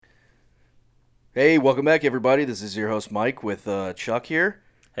Hey, welcome back, everybody. This is your host, Mike, with Chuck here.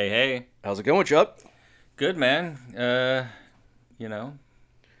 Hey, hey. How's it going, Chuck? Good, man. You know,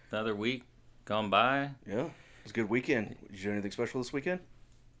 another week gone by. Yeah, it was a good weekend. Did you do anything special this weekend?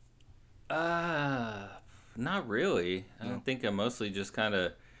 Uh, Not really. I No. think I mostly just kind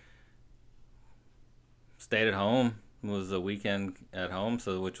of stayed at home. It was a weekend at home,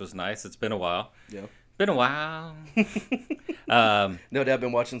 so which was nice. It's been a while. Yeah. Been a while. Um, No doubt,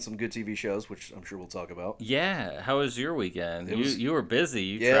 been watching some good TV shows, which I'm sure we'll talk about. yeah. How was your weekend? It You was, you were busy.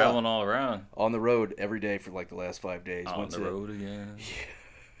 You yeah, traveling all around. on the road every day for like the last 5 days. On the road again.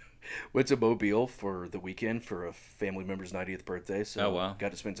 Went to Mobile for the weekend for a family member's 90th birthday, Oh so wow.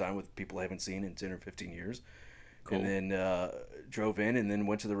 got to spend time with people I haven't seen in 10 or 15 years. And Cool. then drove in and then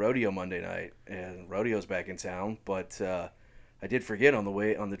went to the rodeo Monday night. And rodeo's back in town, but I did forget on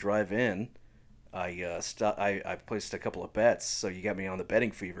the drive in. I placed a couple of bets, so you got me on the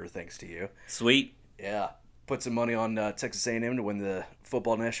betting fever thanks to you. Sweet. Yeah, put some money on Texas A&M to win the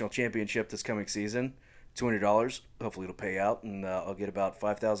football national championship this coming season. $200. Hopefully it'll pay out, and I'll get about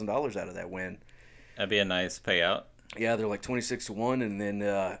 $5,000 out of that win. That'd be a nice payout. Yeah, they're like 26 to 1, and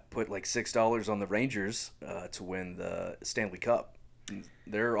then put like $6 on the Rangers to win the Stanley Cup.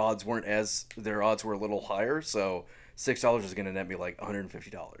 Their odds were a little higher, so $6 is going to net me like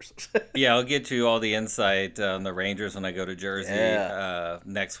 $150. Yeah, I'll get you all the insight on the Rangers when I go to Jersey Yeah,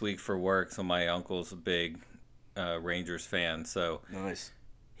 next week for work. So my uncle's a big Rangers fan, so nice.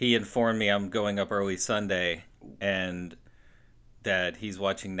 he informed me I'm going up early Sunday and that he's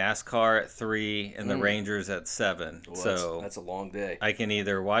watching NASCAR at 3 and the Mm. Rangers at 7. Well, So that's a long day. I can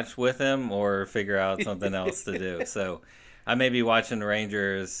either watch with him or figure out something else to do. So I may be watching the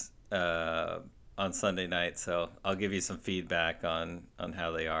Rangers on Sunday night. So I'll give you some feedback on how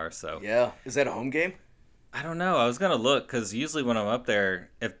they are. So. Yeah, is that a home game? I don't know. I was gonna look because usually when I'm up there,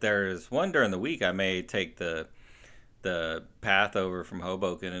 if there's one during the week, I may take the path over from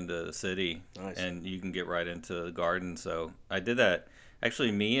Hoboken into the city, Nice, and you can get right into the garden. So I did that.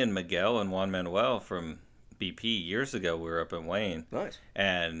 Actually, me and Miguel and Juan Manuel from BP years ago, we were up in Wayne, nice.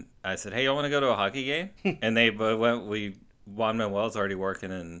 and I said, "Hey, I want to go to a hockey game," and they both went. Juan Manuel's already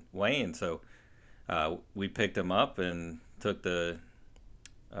working in Wayne, so we picked him up and took the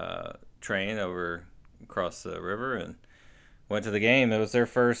train over across the river and went to the game. It was their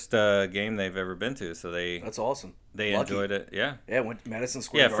first game they've ever been to, so That's awesome. they Lucky. enjoyed it. Yeah, Yeah, went to Madison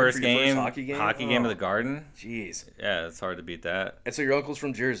Square yeah. Garden First for your game, first hockey game. hockey game of the Oh, Garden. jeez. Yeah, it's hard to beat that. And so your uncle's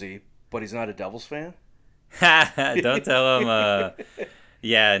from Jersey, but he's not a Devils fan. Don't tell him.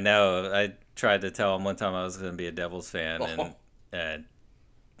 Yeah, no. I tried to tell him one time I was going to be a Devils fan, Oh, and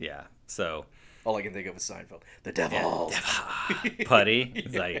yeah, so all I can think of is Seinfeld. The yeah, Devils. Putty.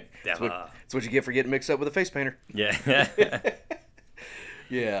 It's like That's Devil. that's what you get for getting mixed up with a face painter. Yeah.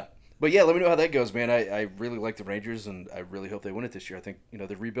 Yeah. But yeah, let me know how that goes, man. I really like the Rangers, and I really hope they win it this year. I think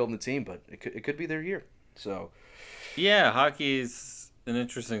they're rebuilding the team, but it could be their year. So Yeah, hockey's an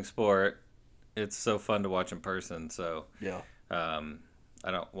interesting sport. It's so fun to watch in person. So yeah, um,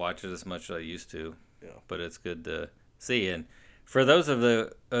 I don't watch it as much as I used to, yeah, but it's good to see. And for those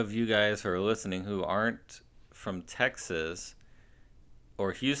of you guys who are listening who aren't from Texas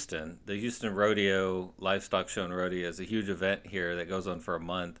or Houston, the Houston Rodeo Livestock Show and Rodeo is a huge event here that goes on for a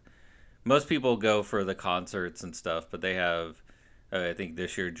month. Most people go for the concerts and stuff, but they have, I think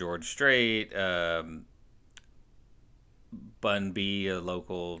this year George Strait, Bun B, a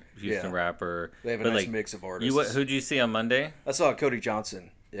local Houston yeah. rapper. They have a But nice like, mix of you artists. who'd you see on Monday? I saw Cody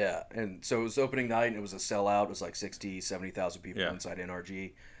Johnson. Yeah, and so it was opening night, and it was a sellout. It was like 60, 70,000 people Yeah, inside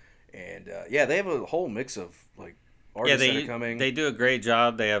NRG, and yeah, they have a whole mix of like yeah. artists that are coming. They do a great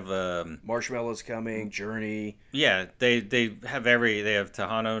job. They have Marshmallows coming, Journey. yeah. They have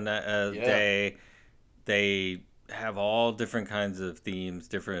Tejano Yeah, Day. They have all different kinds of themes,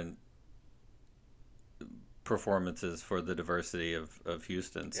 different performances for the diversity of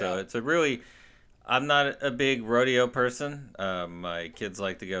Houston. So yeah, it's a really, I'm not a big rodeo person. My kids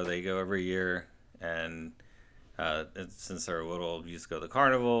like to go. They go every year, and since they're little, you just go to the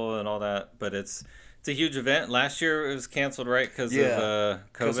carnival and all that. But it's a huge event. Last year it was canceled, right, because of yeah.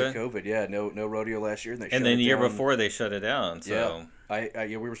 Because of COVID, COVID, yeah, no rodeo last year, and they and shut then it the year down. before they shut it down. Yeah, So yeah,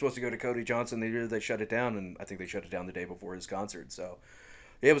 we were supposed to go to Cody Johnson. They shut it down, and I think they shut it down the day before his concert. So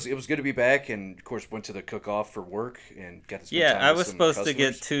yeah, it was good to be back, and of course went to the cook off for work and got to spend yeah, time I with was some supposed to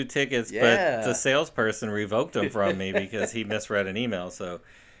get customers. 2 tickets, but the Yeah, salesperson revoked them from me because he misread an email. So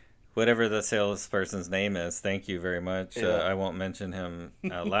whatever the salesperson's name is, thank you very much. yeah. I won't mention him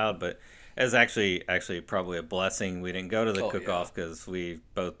out loud, but it's actually probably a blessing we didn't go to the Oh cook yeah, off because we've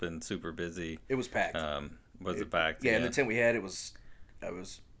both been super busy. it was packed. Was it back? Yeah, and Yeah. the tent we had, it was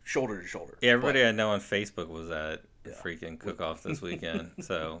shoulder to shoulder. Yeah, everybody I know on Facebook was at the Yeah. freaking cook-off this weekend,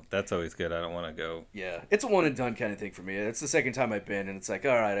 so that's always good. I don't want to go. Yeah, it's a one and done kind of thing for me. It's the second time I've been, and it's like,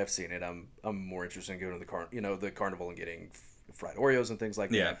 all right, I've seen it. I'm more interested in going to the carnival and getting fried Oreos and things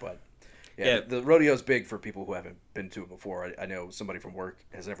like Yeah. that. But yeah, the rodeo's big for people who haven't been to it before. I know somebody from work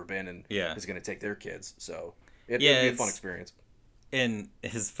has never been and Yeah. is going to take their kids, so it'll be a fun experience. And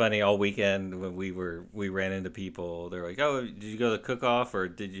it's funny, all weekend when we ran into people, they're like, "Oh, did you go to the cook-off, or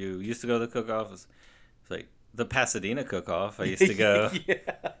did you used to go to the cook-off?" It's like the Pasadena cook-off. I used to go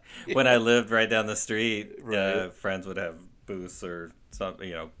when I lived right down the street. Right. Friends would have booths or some,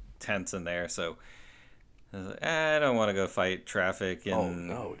 tents in there. So I was like, I don't want to go fight traffic. And, Oh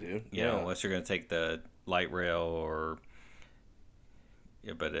no, dude. You know, unless you're going to take the light rail or.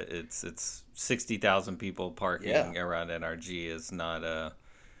 Yeah, but it's 60,000 people parking around NRG is not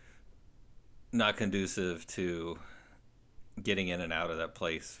conducive to getting in and out of that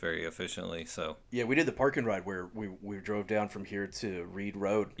place very efficiently. So yeah, we did the park and ride where we drove down from here to Reed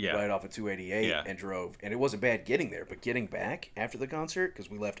Road, right off of 288, and drove, and it wasn't bad getting there, but getting back after the concert, because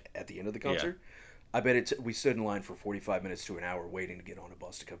we left at the end of the concert, I bet we stood in line for 45 minutes to an hour waiting to get on a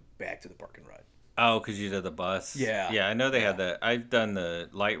bus to come back to the park and ride. Oh, because you did the bus. Yeah. Yeah, I know they had that. I've done the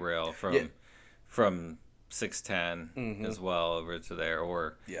light rail from 610 as well over to there.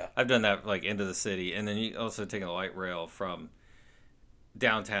 Or I've done that like into the city, and then you also take a light rail from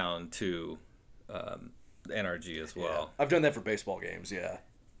downtown to NRG as well. I've done that for baseball games. Yeah.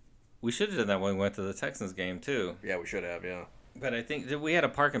 We should have done that when we went to the Texans game too. Yeah, we should have. Yeah. But I think we had a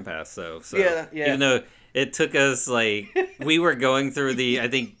parking pass though. So yeah. Even though it took us like we were going through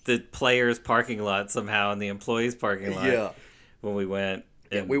the players' parking lot somehow and the employees' parking lot when we went.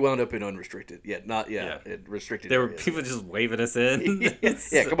 Yeah, we wound up in unrestricted. Restricted. There were areas, people just waving us in.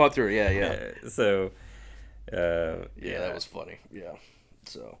 Yeah, come on through. Yeah. So. That was funny. Yeah.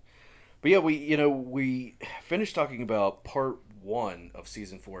 So, but yeah, we finished talking about part 1 of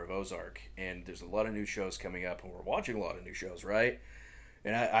season 4 of Ozark, and there's a lot of new shows coming up, and we're watching a lot of new shows, right?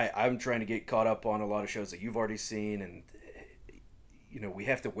 And I'm trying to get caught up on a lot of shows that you've already seen, and we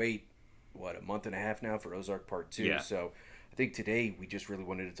have to wait a month and a half now for Ozark part 2. Yeah. So I think today we just really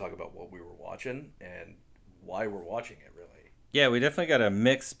wanted to talk about what we were watching and why we're watching it, really. Yeah, we definitely got a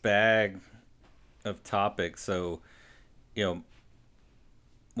mixed bag of topics. So,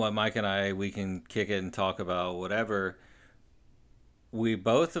 what Mike and we can kick it and talk about whatever. We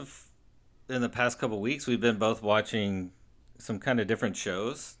both have, in the past couple of weeks, we've been both watching some kind of different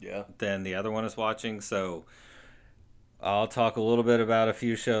shows than the other one is watching. So I'll talk a little bit about a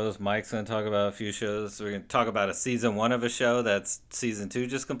few shows. Mike's going to talk about a few shows. We're going to talk about a season 1 of a show that's season 2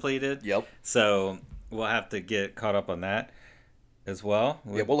 just completed. Yep. So we'll have to get caught up on that as well.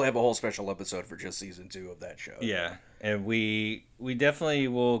 Yeah, we'll have a whole special episode for just season 2 of that show. Yeah, and we definitely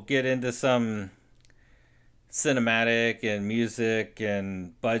will get into some cinematic and music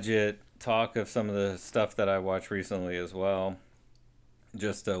and budget talk of some of the stuff that I watched recently as well.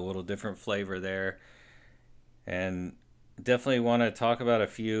 Just a little different flavor there. And definitely want to talk about a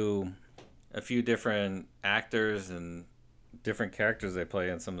few different actors and different characters they play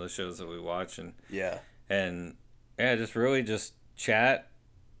in some of the shows that we watch, and just chat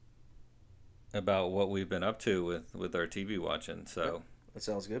about what we've been up to with our TV watching. So that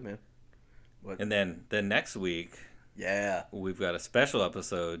sounds good, man. And then next week, we've got a special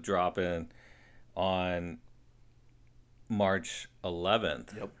episode dropping on March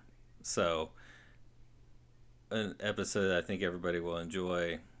 11th. Yep. So an episode I think everybody will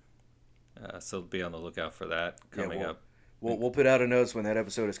enjoy. So be on the lookout for that coming up. We'll put out a notice when that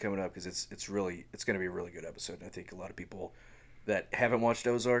episode is coming up, because it's going to be a really good episode. And I think a lot of people that haven't watched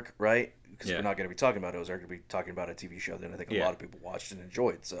Ozark, right? Because we're not going to be talking about Ozark, we're going to be talking about a TV show that I think a lot of people watched and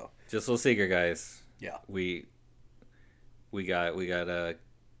enjoyed. So just a little secret, guys. Yeah, we got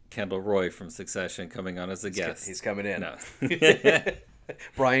Kendall Roy from Succession coming on as a guest. He's coming in. No.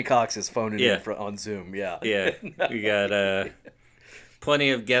 Brian Cox is phoning in on Zoom. Yeah. We got plenty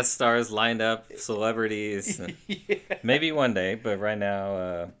of guest stars lined up, celebrities. Maybe one day, but right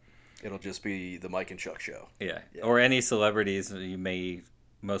now it'll just be the Mike and Chuck show. Yeah. Or any celebrities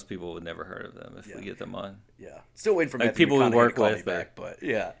most people would never heard of them if we get them on. Yeah. Still waiting for people we work with back, but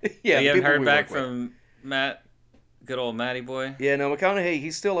yeah. You haven't heard back from Matt, good old Matty boy? Yeah, no, McConaughey,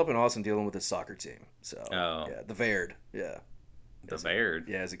 he's still up in Austin dealing with his soccer team. So the Verd. Yeah. The Verd?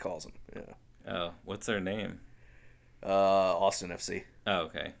 Yeah, as he calls them. Yeah. Oh, what's their name? Austin FC. Oh,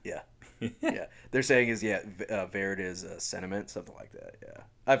 okay. Yeah. Yeah. They're saying Verd is sentiment, something like that. Yeah.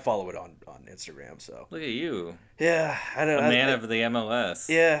 I follow it on Instagram, so. Look at you. Yeah, I don't know. A man of the MLS.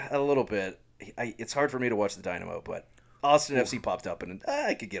 Yeah, a little bit. It's hard for me to watch the Dynamo, but Austin FC popped up, and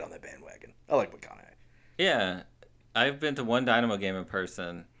I could get on that bandwagon. I like McConaughey. Yeah, I've been to one Dynamo game in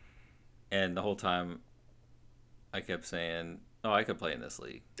person, and the whole time I kept saying, "Oh, I could play in this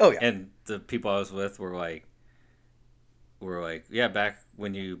league." Oh yeah. And the people I was with were like, "Yeah, back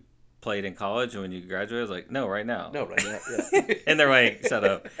when you played in college and when you graduated." I was like, "No, right now." No, right now. Yeah. And they're like, "Shut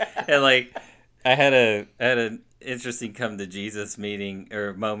up." And like, I had an interesting come to Jesus meeting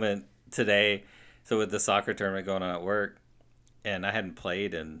or moment today. So with the soccer tournament going on at work, and I hadn't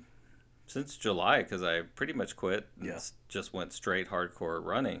played since July because I pretty much quit and just went straight hardcore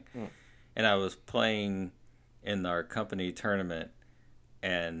running. And I was playing in our company tournament,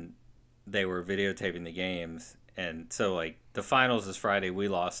 and they were videotaping the games. And so like the finals is Friday. We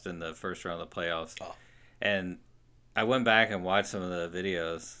lost in the first round of the playoffs. Oh. And I went back and watched some of the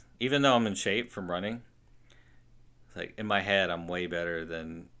videos. Even though I'm in shape from running, it's like in my head I'm way better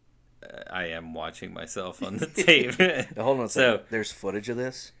than I am watching myself on the tape. Now, hold on a second. So there's footage of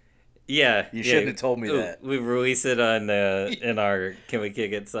this? Yeah. You shouldn't have told me that. We release it on in our Can We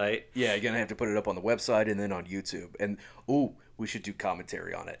Kick It site. Yeah, you're going to have to put it up on the website and then on YouTube. And, we should do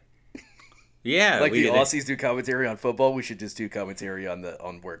commentary on it. Yeah. Like the Aussies do commentary on football, we should just do commentary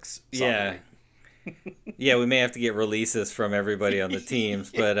on Works. Yeah. Yeah, we may have to get releases from everybody on the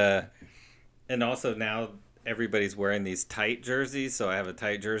teams. But, and also now everybody's wearing these tight jerseys, so I have a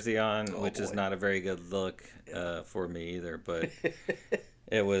tight jersey on, which is not a very good look for me either. But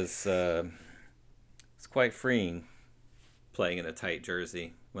it was it's quite freeing playing in a tight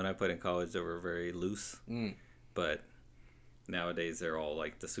jersey. When I played in college, they were very loose, but nowadays they're all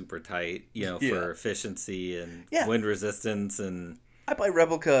like the super tight, for efficiency and wind resistance. And I buy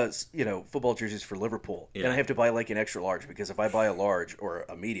replica, football jerseys for Liverpool, and I have to buy like an extra large because if I buy a large or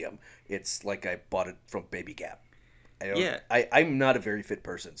a medium, it's like I bought it from Baby Gap. I'm not a very fit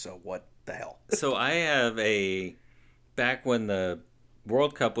person, so what the hell? So I have back when the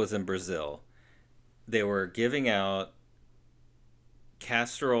World Cup was in Brazil, they were giving out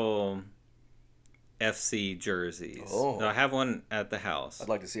Castrol FC jerseys. Oh. So I have one at the house. I'd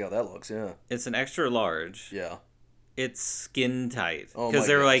like to see how that looks, yeah. It's an extra large. Yeah. It's skin tight because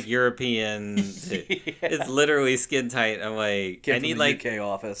they're like European. It's literally skin tight. I'm like, I need like UK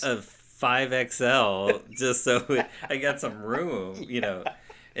office. A 5XL just so I got some room,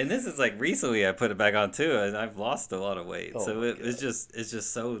 And this is like recently I put it back on too, and I've lost a lot of weight. So it's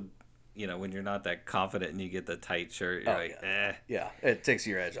just so, when you're not that confident and you get the tight shirt, you're eh. Yeah, it takes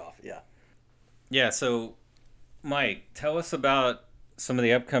your edge off. Yeah. Yeah. So, Mike, tell us about some of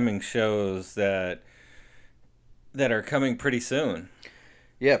the upcoming shows that are coming pretty soon.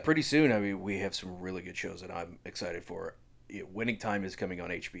 Yeah, pretty soon. I mean, we have some really good shows that I'm excited for. Winning Time is coming on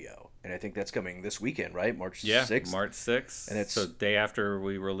HBO, and I think that's coming this weekend, right? March 6th? March 6th. And it's so day after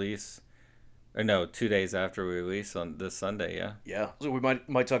we release, or no, 2 days after we release on this Sunday, yeah. Yeah, so we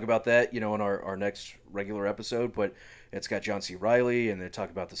might talk about that, in our next regular episode, but it's got John C. Reilly, and they talk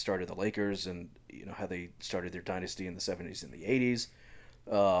about the start of the Lakers and, how they started their dynasty in the 70s and the 80s.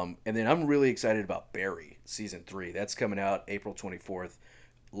 And then I'm really excited about Barry, Season 3. That's coming out April 24th.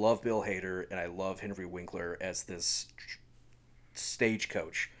 Love Bill Hader, and I love Henry Winkler as this stage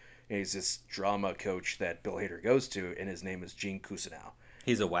coach. And he's this drama coach that Bill Hader goes to, and his name is Gene Cousineau.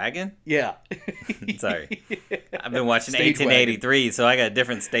 He's a wagon? Yeah. Sorry. I've been watching Stage 1883, wagon. So I got a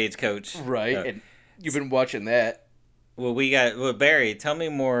different stagecoach. Right, and you've been watching that. Well, Barry. Tell me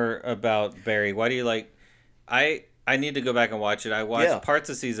more about Barry. Why do you like... I need to go back and watch it. I watched parts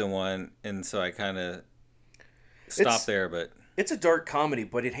of season 1, and so I kind of stopped there, but... It's a dark comedy,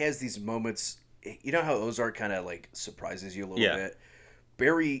 but it has these moments... You know how Ozark kind of like surprises you a little bit?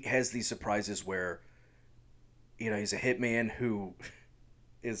 Barry has these surprises where, he's a hitman who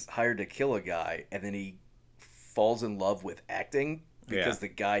is hired to kill a guy, and then he falls in love with acting because the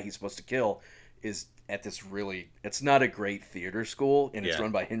guy he's supposed to kill is at this it's not a great theater school, and it's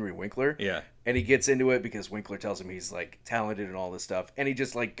run by Henry Winkler. Yeah. And he gets into it because Winkler tells him he's like talented and all this stuff, and he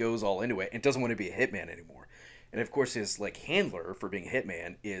just like goes all into it and doesn't want to be a hitman anymore. And of course his like handler for being a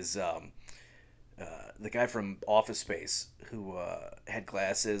hitman is the guy from Office Space who had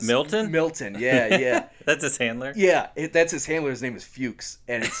glasses. Milton, yeah. That's his handler? Yeah, that's his handler. His name is Fuchs,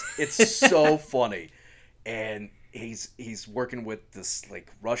 and it's so funny. And he's working with this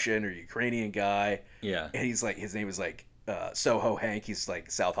like Russian or Ukrainian guy. Yeah. And he's like, his name is like Soho Hank. He's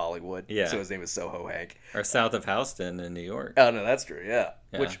like South Hollywood. Yeah. So his name is Soho Hank. Or south of Houston in New York. Oh, no, that's true, yeah.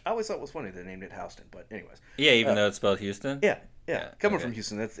 Which I always thought was funny. They named it Houston, but anyways. Yeah, even though it's spelled Houston? Yeah. Coming from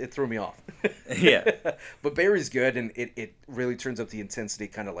Houston, it threw me off. Yeah. But Barry's good, and it really turns up the intensity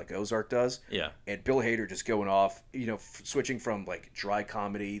kind of like Ozark does. Yeah. And Bill Hader just going off, switching from like dry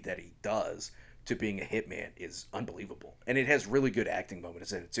comedy that he does to being a hitman is unbelievable, and it has really good acting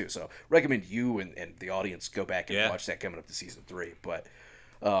moments in it too. So recommend you and the audience go back and watch that coming up to season 3. But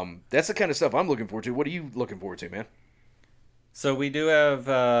that's the kind of stuff I'm looking forward to. What are you looking forward to, man? So we do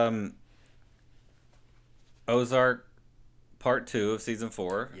have Ozark Part 2 of Season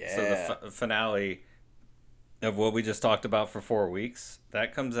 4. Yeah. So the finale of what we just talked about for 4 weeks.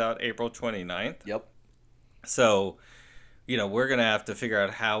 That comes out April 29th. Yep. So, we're going to have to figure out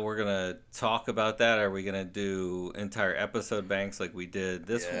how we're going to talk about that. Are we going to do entire episode banks like we did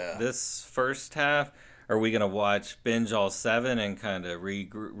this first half? Are we going to binge all 7 and kind of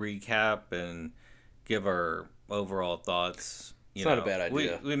recap and give our overall thoughts? It's not a bad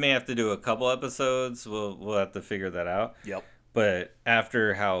idea. We may have to do a couple episodes. We'll have to figure that out. Yep. But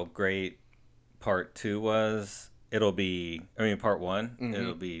after how great Part 2 was, Part 1, mm-hmm.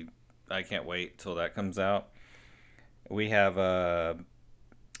 It'll be, I can't wait till that comes out. We have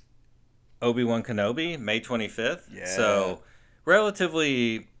Obi-Wan Kenobi, May 25th. Yeah. So,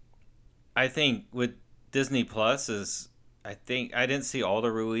 relatively, I think with Disney Plus I didn't see all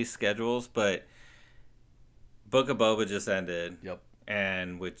the release schedules, but Book of Boba just ended. Yep.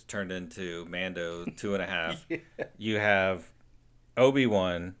 And which turned into Mando 2.5. Yeah. You have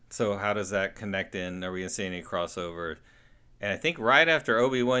Obi-Wan, so how does that connect in? Are we going to see any crossover? And I think right after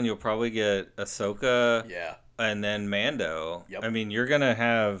Obi-Wan, you'll probably get Ahsoka. Yeah. And then Mando. Yep. I mean, you're going to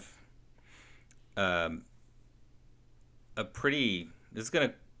have it's going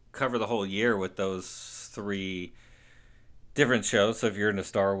to cover the whole year with those 3 different shows. So if you're into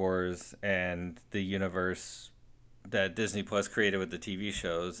Star Wars and the universe that Disney Plus created with the TV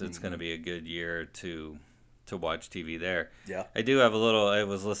shows, it's going to be a good year to watch TV there. Yeah. I do have I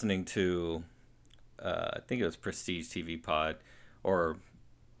was listening to, I think it was Prestige TV Pod or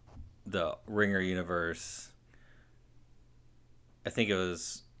the Ringer Universe. I think it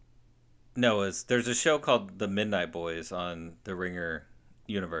was, there's a show called The Midnight Boys on the Ringer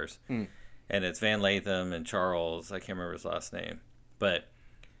Universe. And it's Van Latham and Charles, I can't remember his last name, but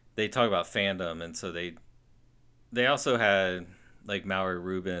they talk about fandom. And so they also had like Mallory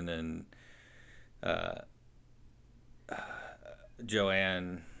Rubin and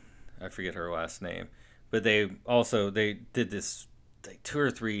Joanne, I forget her last name, but they did this like 2 or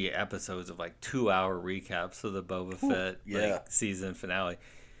 3 episodes of like 2-hour recaps of the Boba Fett season finale.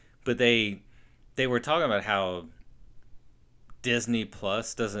 But they were talking about how Disney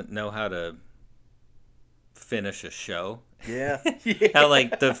Plus doesn't know how to finish a show. Yeah. How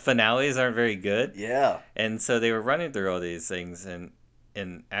like the finales aren't very good. Yeah. And so they were running through all these things, and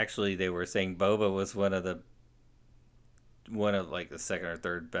actually they were saying Boba was one of like the second or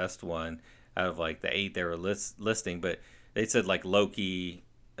third best one out of like the 8 they were listing, but they said like Loki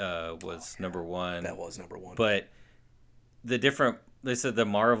was number 1. That was number 1. But they said the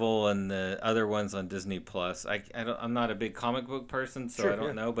Marvel and the other ones on Disney Plus. I'm not a big comic book person, so I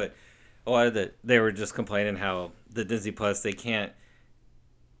don't know, but a lot of they were just complaining how the Disney Plus they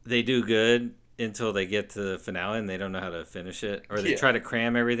do good until they get to the finale and they don't know how to finish it, or they try to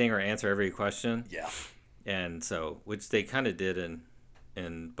cram everything or answer every question. Yeah. And so, which they kind of did in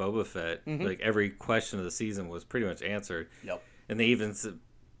Boba Fett. Mm-hmm. Like every question of the season was pretty much answered. Yep. And they even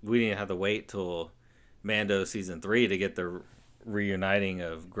we didn't have to wait till Mando season 3 to get the reuniting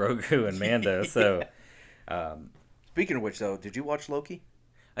of Grogu and Mando. So, speaking of which, though, did you watch Loki?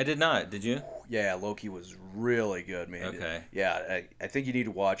 I did not. Did you? Yeah, Loki was really good, man. Okay. Yeah, I think you need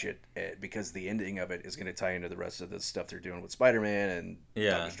to watch it because the ending of it is going to tie into the rest of the stuff they're doing with Spider-Man and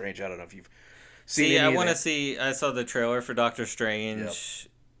Doctor Strange. I don't know if you've seen I want to see. I saw the trailer for Doctor Strange,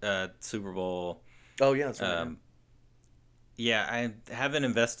 Super Bowl. Oh, yeah, that's right. Yeah, I haven't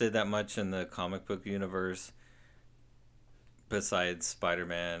invested that much in the comic book universe besides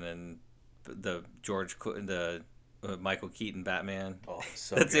Spider-Man and the Michael Keaton Batman. Oh,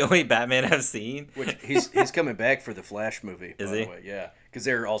 so that's good. The only Batman I've seen. Which he's coming back for the Flash movie. Is by he? The way. Yeah, because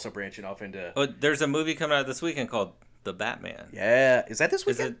they're also branching off into. Oh, there's a movie coming out this weekend called The Batman. Yeah, is that this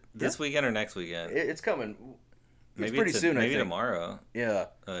weekend? Is it this weekend or next weekend? It's coming. Maybe pretty soon. Maybe I think. Tomorrow. Yeah,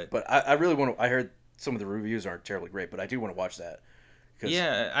 but I really want to. I heard some of the reviews aren't terribly great, but I do want to watch that.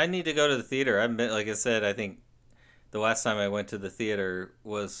 Yeah, I need to go to the theater. Like I said, I think the last time I went to the theater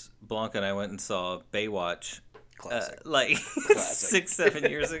was Blanca and I went and saw Baywatch. Classic. Classic. 6-7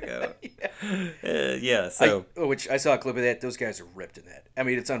 years ago. So which I saw a clip of that. Those guys are ripped in that. I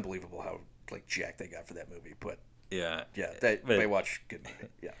mean, it's unbelievable how like jacked they got for that movie. But Baywatch, good movie.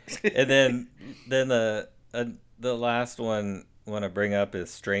 Yeah. And then the last one I want to bring up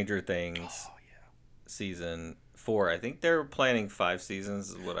is Stranger Things. Oh yeah. Season 4. I think they're planning 5 seasons.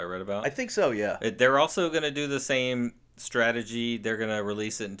 Is what I read about. I think so. Yeah. They're also going to do the same strategy. They're going to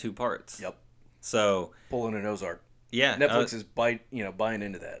release it in 2 parts. Yep. So Pulling an Ozark. yeah, Netflix is buying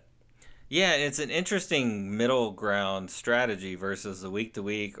into that. yeah, it's an interesting middle ground strategy versus the week to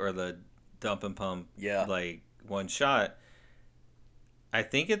week or the dump and pump Yeah. like one shot. I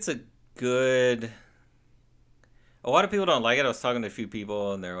think it's a good. A lot of people don't like it. I was talking to a few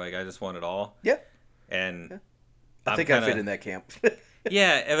people and they're like, "I just want it all." Yeah. And Yeah. I I'm think kinda, I fit in that camp.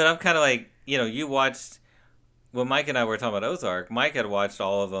 yeah, but I'm kind of like, you watched when Mike and I were talking about Ozark. Mike had watched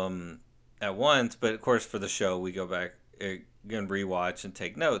all of them at once, but of course for the show we go back and rewatch and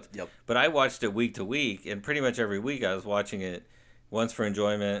take notes. Yep. But I watched it week to week, and pretty much every week I was watching it once for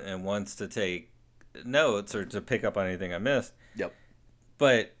enjoyment and once to take notes or to pick up on anything I missed. Yep.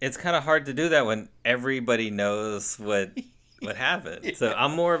 But it's kind of hard to do that when everybody knows what happened. Yeah. So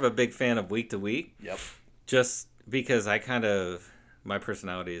I'm more of a big fan of week to week. Yep. Just because my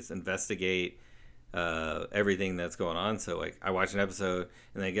personality is investigate everything that's going on. So like I watch an episode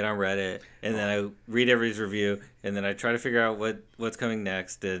and then I get on Reddit and then I read everybody's review and then I try to figure out what's coming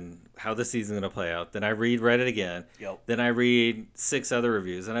next and how the season's going to play out. Then I read Reddit again. Yep. Then I read 6 other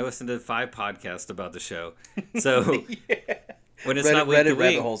reviews and I listen to 5 podcasts about the show. So yeah. When it's not week to Reddit week,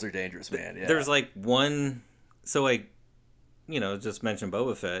 rabbit holes are dangerous, man. Yeah. There's like one, so like, just mention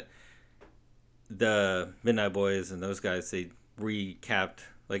Boba Fett. The Midnight Boys and those guys, they recapped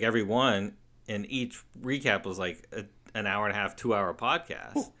like every one, and each recap was like an hour and a half, 2-hour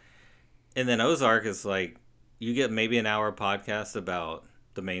podcast. Ooh. And then Ozark is like, you get maybe an hour podcast about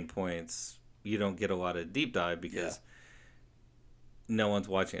the main points. You don't get a lot of deep dive because no one's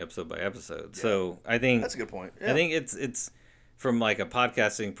watching episode by episode. Yeah. So I think that's a good point. Yeah. I think it's from like a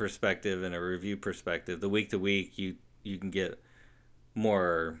podcasting perspective and a review perspective, the week to week you can get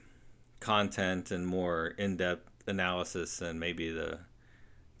more content and more in-depth analysis than maybe the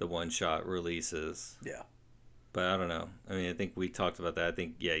one-shot releases. Yeah. But I don't know. I mean, I think we talked about that. I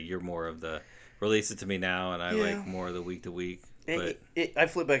think, you're more of the release it to me now, and I like more of the week to week. But I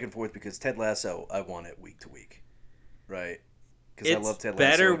flip back and forth because Ted Lasso, I want it week to week. Right? Because I love Ted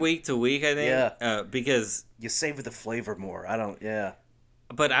Lasso. Better week to week, I think. Yeah. Because you savor the flavor more.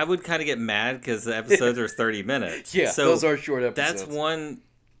 But I would kind of get mad because the episodes are 30 minutes. Yeah, so those are short That's episodes. one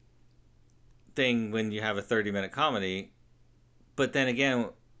thing when you have a 30-minute comedy. But then again,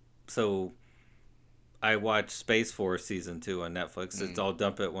 so I watched Space Force Season 2 on Netflix. It's all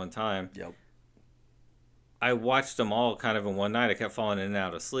dump at one time. Yep. I watched them all kind of in one night. I kept falling in and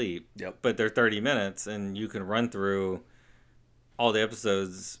out of sleep. Yep. But they're 30 minutes, and you can run through all the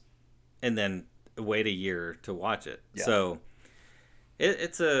episodes and then wait a year to watch it. Yeah. So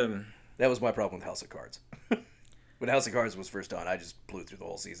it's a... That was my problem with House of Cards. When House of Cards was first on, I just blew through the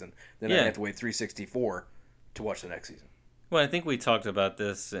whole season. Then I have to wait 364 to watch the next season. Well, I think we talked about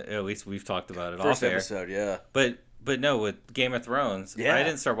this. At least we've talked about it first off air. Episode, yeah. But no, with Game of Thrones, I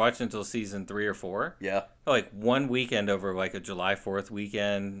didn't start watching until season 3 or 4. Yeah. Like one weekend over like a July 4th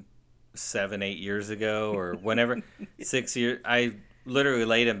weekend 7-8 years ago or whenever 6 years. I literally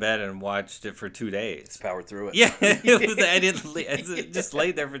laid in bed and watched it for 2 days. Just powered through it. Yeah, I just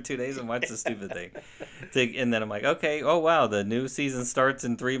laid there for 2 days and watched the stupid thing. And then I'm like, okay, oh wow, the new season starts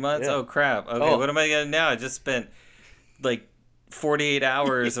in 3 months. Yeah. Oh crap. Okay, what am I gonna now? I just spent like 48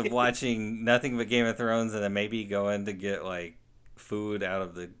 hours of watching nothing but Game of Thrones and then maybe going to get like food out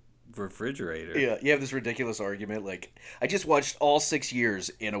of the refrigerator. Yeah, you have this ridiculous argument like, I just watched all 6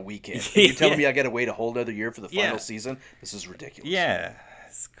 years in a weekend. And you're telling me I got to wait a whole other year for the final season? This is ridiculous. Yeah,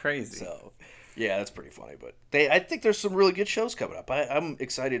 it's crazy. So, yeah, that's pretty funny. But I think there's some really good shows coming up. I'm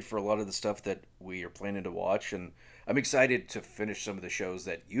excited for a lot of the stuff that we are planning to watch, and I'm excited to finish some of the shows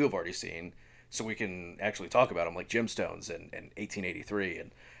that you have already seen so we can actually talk about them, like Gemstones and 1883.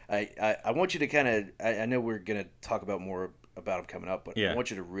 And I want you to kind of, I know we're going to talk about more about them coming up, but I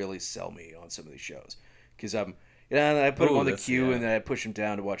want you to really sell me on some of these shows. Because I put them on the queue and then I push them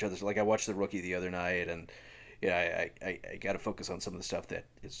down to watch others. Like I watched The Rookie the other night, and I got to focus on some of the stuff that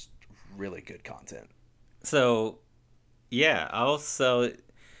is really good content. So, I'll sell it.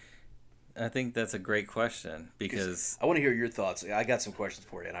 I think that's a great question because I want to hear your thoughts. I got some questions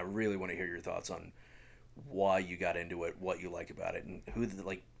for you, and I really want to hear your thoughts on why you got into it, what you like about it, and who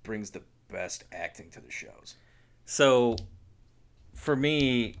brings the best acting to the shows. So, for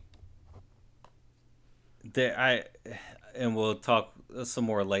me, and we'll talk some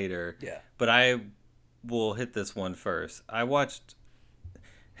more later. Yeah. But I will hit this one first. I watched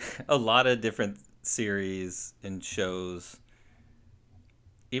a lot of different series and shows,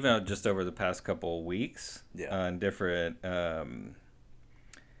 even just over the past couple of weeks, on different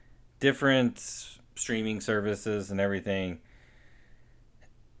streaming services and everything.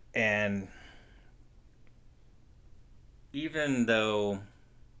 And even though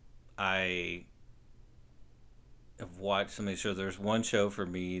I have watched so many shows. There's one show for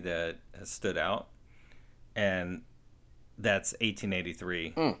me that has stood out, and that's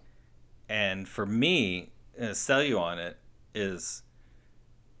 1883. And for me, sell you on it is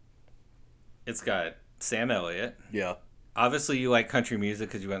it's got Sam Elliott. Yeah. Obviously, you like country music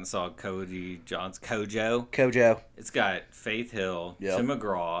because you went and saw Cody John's Kojo. Kojo. It's got Faith Hill, Tim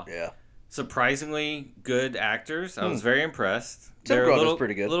McGraw. Yeah. Surprisingly good actors. I was very impressed. Tim They're McGraw was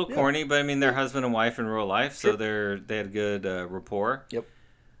pretty good. A little corny, but I mean they're husband and wife in real life, so they had good rapport. Yep.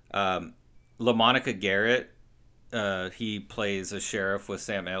 LaMonica Garrett, he plays a sheriff with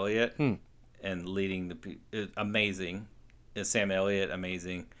Sam Elliott, and leading amazing. Is Sam Elliott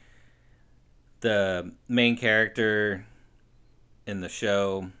amazing? The main character in the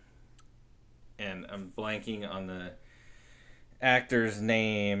show, and I'm blanking on the actor's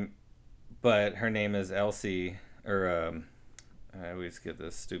name, but her name is Elsie, or I always get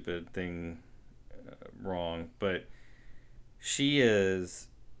this stupid thing wrong, but she is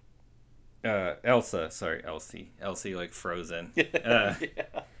Elsa. Sorry, Elsie like Frozen.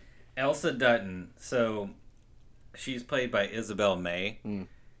 Elsa Dutton. So she's played by Isabel May. And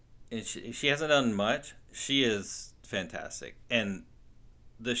she hasn't done much. She is fantastic. And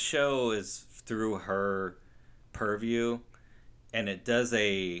the show is through her purview, and it does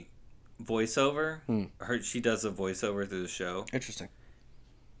a voiceover. She does a voiceover through the show. Interesting.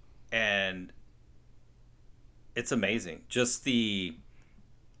 And it's amazing. Just the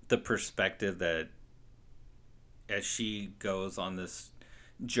perspective that as she goes on this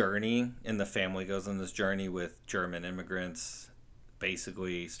journey, and the family goes on this journey with German immigrants,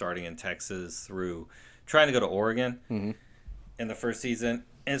 basically starting in Texas through trying to go to Oregon in the first season.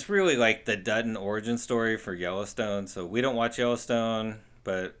 And it's really like the Dutton origin story for Yellowstone. So we don't watch Yellowstone,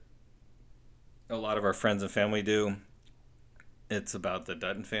 but a lot of our friends and family do. It's about the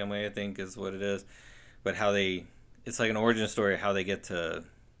Dutton family, I think, is what it is. But it's like an origin story of how they get to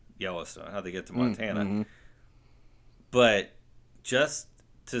Yellowstone, how they get to Montana. But just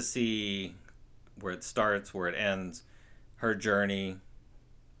to see where it starts, where it ends, her journey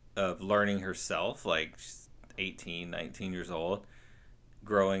of learning herself, like 18, 19 years old,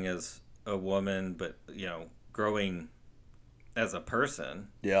 growing as a woman, but, growing as a person.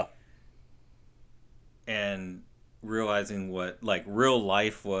 Yeah. And realizing what, like, real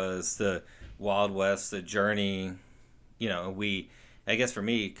life was, the Wild West, the journey, I guess for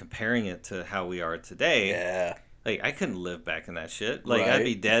me, comparing it to how we are today. Yeah. Like, I couldn't live back in that shit. Like, I'd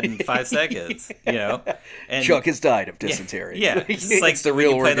be dead in 5 seconds, And Chuck has died of dysentery. Yeah. It's like the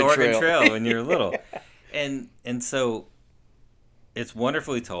real Oregon Trail. Oregon Trail when you're little. And so it's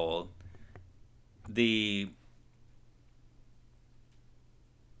wonderfully told. The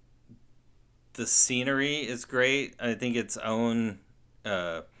scenery is great. I think its own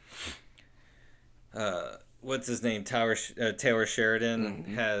what's his name? Taylor Sheridan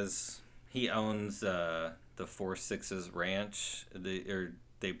he owns the 4-6's ranch.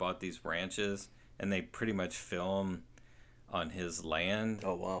 They bought these ranches, and they pretty much film on his land.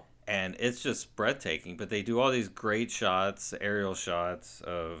 Oh, wow. And it's just breathtaking. But they do all these great shots, aerial shots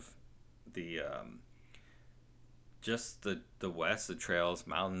of the just the west, the trails,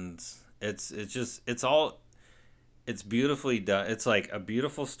 mountains. It's beautifully done. It's like a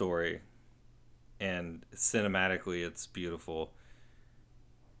beautiful story, and cinematically it's beautiful.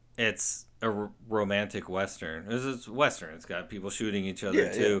 It's a romantic Western. It's Western. It's got people shooting each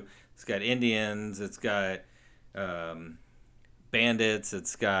other too. Yeah. It's got Indians. It's got bandits.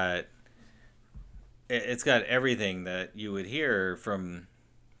 It's got everything that you would hear from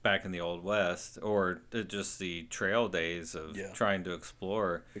back in the Old West, or just the trail days of trying to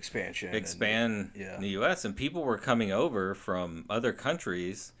expand the U.S. And people were coming over from other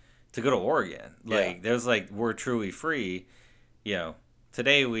countries to go to Oregon. Like, there's like, we're truly free.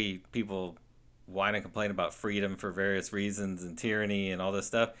 Today people whine and complain about freedom for various reasons and tyranny and all this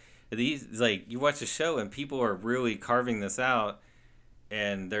stuff. You watch the show and people are really carving this out,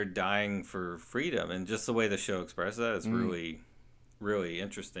 and they're dying for freedom. And just the way the show expresses that is really, really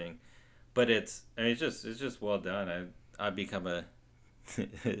interesting. But it's just well done. I've become a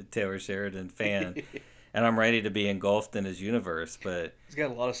Taylor Sheridan fan, and I'm ready to be engulfed in his universe. But he's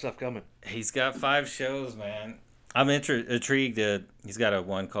got a lot of stuff coming. He's got 5 shows, man. I'm intrigued. He's got a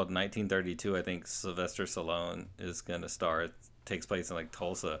one called 1932. I think Sylvester Stallone is going to star. It takes place in like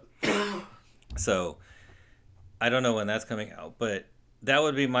Tulsa. So I don't know when that's coming out, but that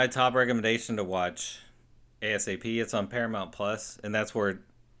would be my top recommendation to watch ASAP. It's on Paramount Plus, and that's where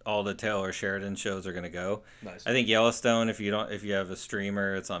all the Taylor Sheridan shows are going to go. Nice. I think Yellowstone, if you have a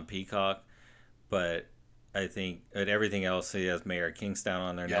streamer, it's on Peacock. But I think everything else, he has Mayor of Kingstown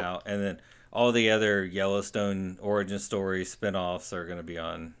on there now, and then all the other Yellowstone origin story spinoffs are going to be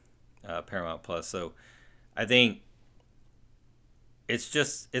on Paramount Plus. So I think it's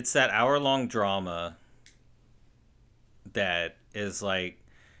that hour-long drama that is like,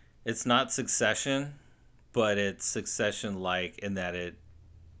 it's not Succession, but it's Succession like in that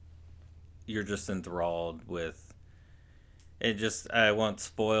you're just enthralled with it. Just, I won't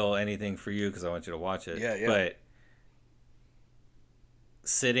spoil anything for you because I want you to watch it. Yeah, yeah. But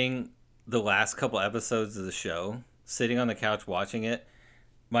sitting the last couple episodes of the show, sitting on the couch watching it,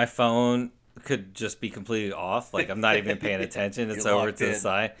 my phone could just be completely off. Like, I'm not even paying attention. It's You're over locked to the in.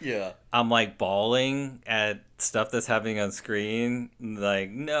 side. Yeah. I'm like bawling at stuff that's happening on screen.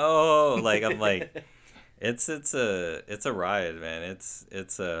 Like, no. Like, I'm like, it's a riot, man. It's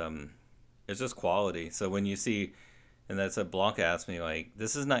just quality. So when you see, and that's what Blanca asked me, like,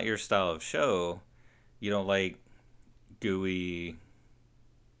 this is not your style of show. You don't like gooey,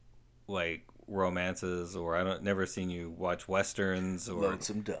 like, romances, or I don't never seen you watch westerns or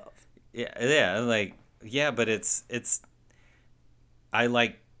Lonesome Dove. yeah, like, yeah, but it's I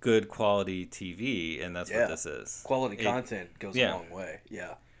like good quality TV, and that's what this is. Quality content goes a long way.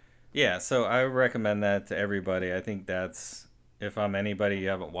 Yeah. Yeah, so I recommend that to everybody. I think that's, if I'm anybody you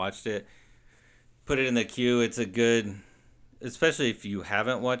haven't watched it, put it in the queue. It's a good, especially if you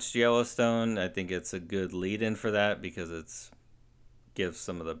haven't watched Yellowstone, I think it's a good lead-in for that because it's gives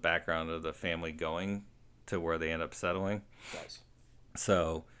some of the background of the family going to where they end up settling. Nice.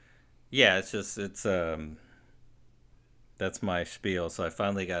 So, yeah, it's that's my spiel. So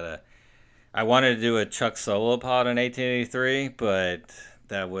I wanted to do a Chuck Solo pod in 1883, but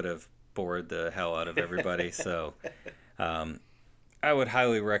that would have bored the hell out of everybody. So, I would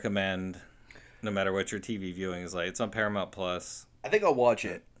highly recommend, no matter what your TV viewing is like, it's on Paramount Plus. I think I'll watch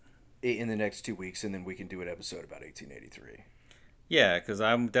it in the next 2 weeks, and then we can do an episode about 1883. Yeah, because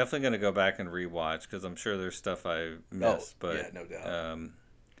I'm definitely going to go back and rewatch because I'm sure there's stuff I missed. But yeah, no doubt.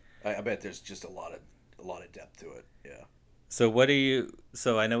 I bet there's just a lot of depth to it. Yeah. So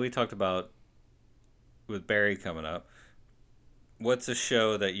So I know we talked about with Barry coming up. What's a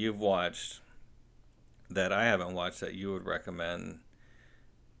show that you've watched that I haven't watched that you would recommend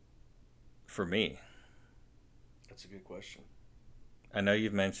for me? That's a good question. I know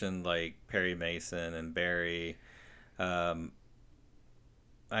you've mentioned like Perry Mason and Barry.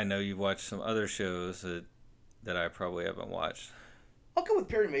 I know you've watched some other shows that I probably haven't watched. I'll go with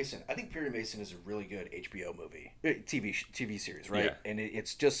Perry Mason. I think Perry Mason is a really good HBO TV series, right? Yeah. And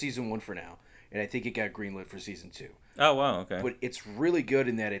it's just season 1 for now, and I think it got greenlit for season 2. Oh wow, okay. But it's really good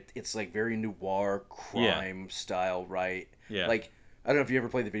in that it's like very noir crime style, right? Yeah. Like, I don't know if you ever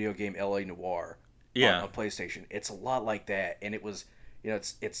played the video game LA Noire on PlayStation. It's a lot like that, and it was,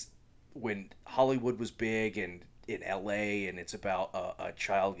 it's when Hollywood was big and in LA, and it's about a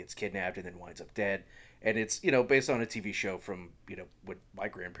child gets kidnapped and then winds up dead. And it's, based on a TV show from, what my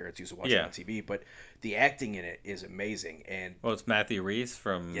grandparents used to watch on TV. But the acting in it is amazing. And well, it's Matthew Rhys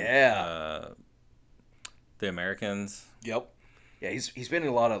from The Americans. Yep. Yeah, he's been in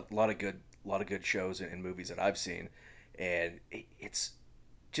a lot of good shows and movies that I've seen. And it's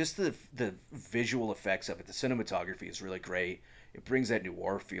just the visual effects of it. The cinematography is really great. It brings that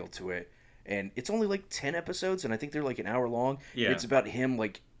noir feel to it. And it's only like 10 episodes, and I think they're like an hour long. Yeah. It's about him,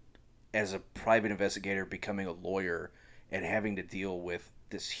 like, as a private investigator becoming a lawyer and having to deal with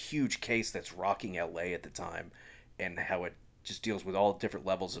this huge case that's rocking LA at the time, and how it just deals with all different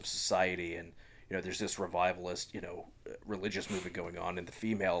levels of society. And, there's this revivalist, religious movement going on, and the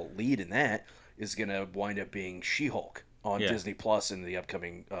female lead in that is going to wind up being She-Hulk on Disney Plus in the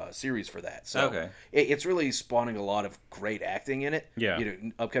upcoming series for that. So it's really spawning a lot of great acting in it. Yeah.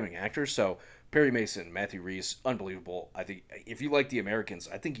 Upcoming actors. So Perry Mason, Matthew Rhys, unbelievable. I think if you like The Americans,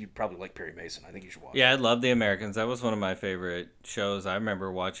 I think you'd probably like Perry Mason. I think you should watch it. Yeah, I love The Americans. That was one of my favorite shows. I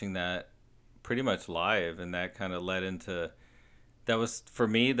remember watching that pretty much live, and that kind of led into, that was for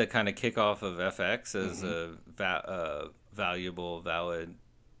me the kind of kickoff of FX as a valuable, valid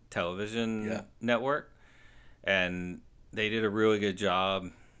television network. And they did a really good job,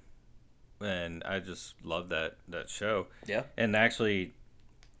 and I just love that show. Yeah. And actually,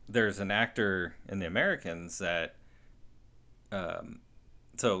 there's an actor in The Americans that,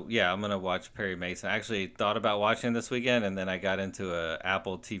 so yeah, I'm gonna watch Perry Mason. I actually thought about watching this weekend, and then I got into a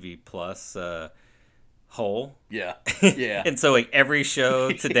Apple TV Plus hole. Yeah. Yeah. And so like every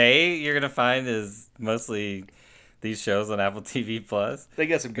show today you're gonna find is mostly these shows on Apple TV Plus. They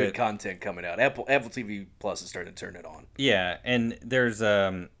got some good content coming out. Apple TV Plus is starting to turn it on. Yeah, and there's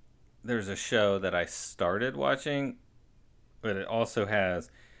a show that I started watching, but it also has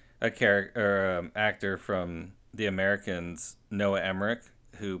a character or actor from The Americans, Noah Emmerich,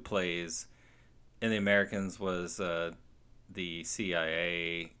 who plays and the Americans was the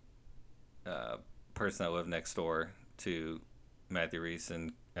CIA person that lived next door to Matthew Rhys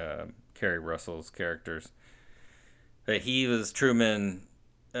and Kerry Russell's characters. But he was Truman's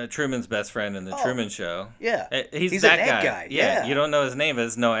best friend in the Truman Show. Yeah. He's that an guy. Yeah. You don't know his name, but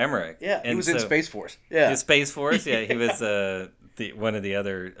it's Noah Emmerich. Yeah, he was in Space Force. Yeah. His Space Force, yeah. He was one of the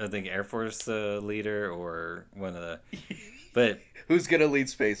other, I think, Air Force leader or one of the... But who's going to lead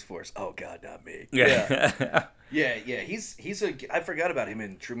Space Force? Oh, God, not me. Yeah. Yeah. He's I forgot about him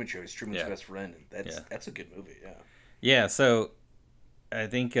in Truman Show. He's Truman's best friend. That's a good movie, yeah. Yeah, so I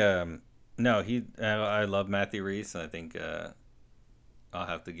think... I love Matthew Rhys, and I think... I'll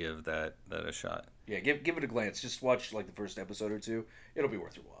have to give that a shot. Yeah, give it a glance. Just watch like the first episode or two. It'll be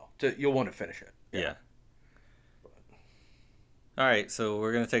worth your while. You'll want to finish it. Yeah. All right, so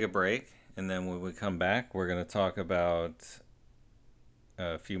we're going to take a break, and then when we come back, we're going to talk about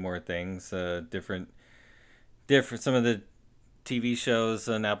a few more things, different some of the TV shows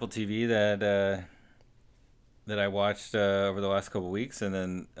on Apple TV that I watched over the last couple of weeks, and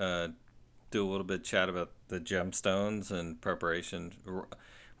then do a little bit of chat about the Gemstones and preparation. When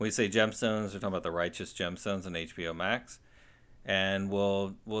we say Gemstones, we're talking about the Righteous Gemstones on HBO Max, and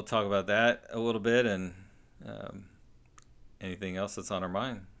we'll talk about that a little bit and anything else that's on our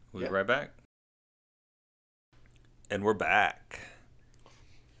mind. We'll be right back. And we're back.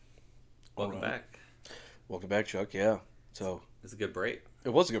 Welcome back. Welcome back, Chuck. Yeah. So it's a good break. It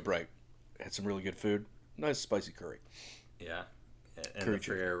was a good break. Had some really good food. Nice spicy curry. Yeah. And curry the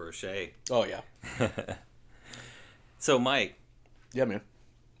Ferrero Rocher. Oh, yeah. So, Mike. Yeah, man.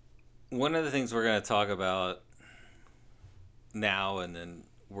 One of the things we're going to talk about now, and then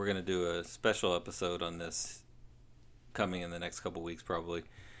we're going to do a special episode on this coming in the next couple weeks, probably.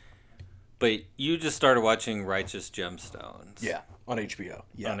 But you just started watching Righteous Gemstones. Yeah, on HBO.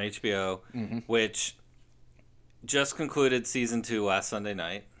 Yeah. On HBO, which just concluded season 2 last Sunday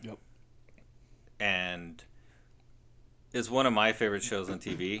night. Yep. And is one of my favorite shows on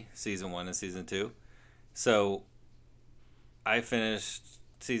TV, season 1 and season 2. So I finished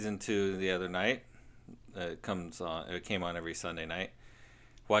season 2 the other night. It came on every Sunday night.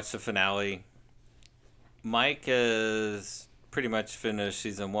 Watched the finale. Mike has pretty much finished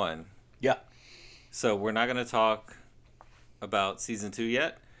season 1. Yeah. So we're not going to talk about season 2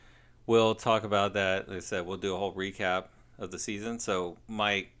 yet. We'll talk about that. Like I said, we'll do a whole recap of the season. So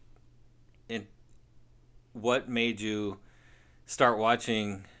Mike, what made you start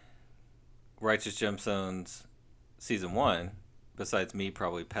watching Righteous Gemstones season 1, besides me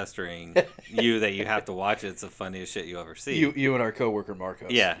probably pestering you that you have to watch it? It's the funniest shit you ever see. You and our coworker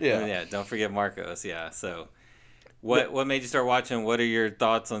Marcos. Yeah. Don't forget Marcos. Yeah. So what made you start watching? What are your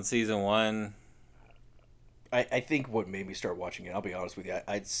thoughts on season 1? I think what made me start watching it, I'll be honest with you,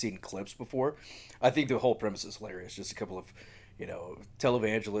 I'd seen clips before. I think the whole premise is hilarious. Just a couple of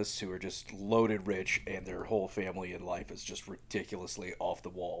televangelists who are just loaded rich, and their whole family and life is just ridiculously off the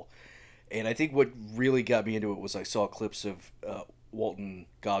wall. And I think what really got me into it was I saw clips of Walton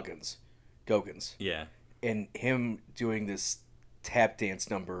Goggins. Yeah. And him doing this tap dance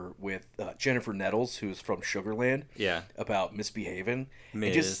number with Jennifer Nettles, who's from Sugarland. Yeah. About misbehaving.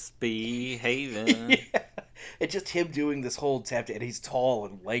 Misbehaving. Yeah. And just him doing this whole tap dance. And he's tall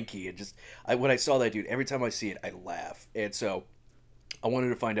and lanky. And just when I saw that dude, every time I see it, I laugh. And so I wanted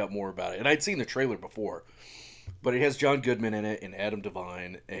to find out more about it. And I'd seen the trailer before. But it has John Goodman in it, and Adam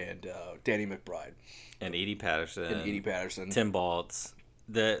Devine, and Danny McBride. And Edie Patterson. Tim Baltz.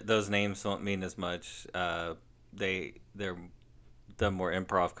 Those names don't mean as much. They're the more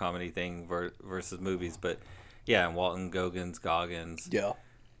improv comedy thing versus movies. But, yeah, and Walton Goggins. Yeah.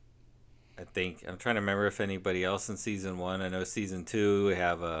 I think, I'm trying to remember if anybody else in season 1. I know season 2, we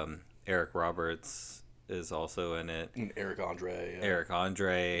have Eric Roberts is also in it. And Eric Andre.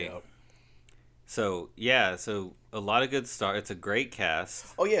 Yeah. So, a lot of good stuff. It's a great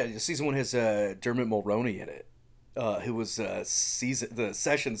cast. Oh, yeah. Season 1 has Dermot Mulroney in it, who was the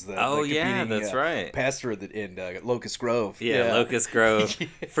Sessions. That's right. Pastor in Locust Grove. Yeah, Locust Grove.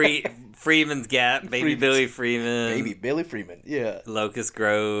 Freeman's Gap. Billy Freeman. Baby Billy Freeman, yeah. Locust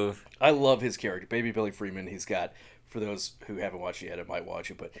Grove. I love his character. Baby Billy Freeman, he's got, for those who haven't watched it yet, I might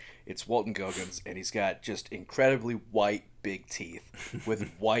watch it, but it's Walton Goggins, and he's got just incredibly white, big teeth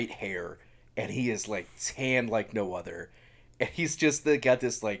with white hair. And he is, like, tan like no other. And he's just got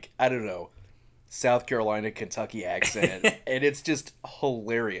this, like, I don't know, South Carolina, Kentucky accent. And it's just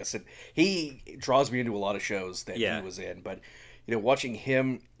hilarious. And he draws me into a lot of shows that he was in. But, watching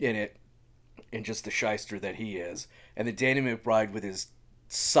him in it, and just the shyster that he is. And then Danny McBride with his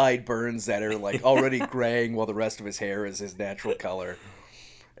sideburns that are, like, already graying while the rest of his hair is his natural color.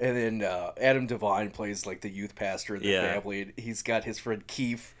 And then Adam Devine plays like the youth pastor in the Yeah. family. And he's got his friend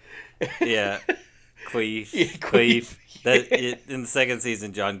Keith. Yeah. Queef. Yeah, Queef. In the second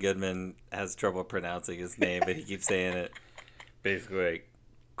season, John Goodman has trouble pronouncing his name, but he keeps saying it basically like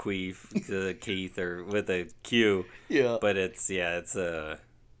Queef, Keith, or with a Q. Yeah. But it's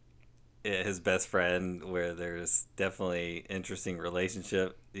his best friend, where there's definitely interesting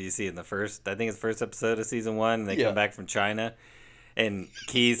relationship. You see in the first episode of season 1, they come back from China. And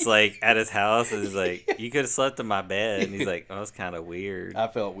Keith's like at his house, and he's like, "You could have slept in my bed." And he's like, "Oh, it's kind of weird." I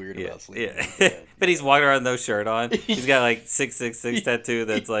felt weird about sleeping. Yeah, in bed. but he's walking around with no shirt on. He's got like 666 tattoo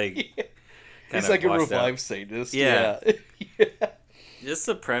that's like. He's like a revived Satanist. Yeah. Yeah. Just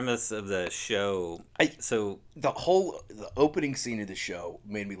the premise of the show. The opening scene of the show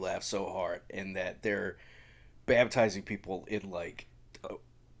made me laugh so hard, in that they're baptizing people in like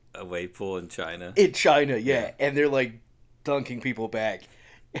a wave pool in China. In China, yeah. And they're like dunking people back.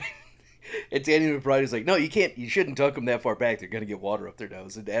 And Danny McBride is like, no, you shouldn't dunk them that far back. They're going to get water up their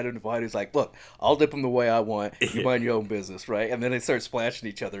nose. And Adam Devine is like, look, I'll dip them the way I want. You mind your own business, right? And then they start splashing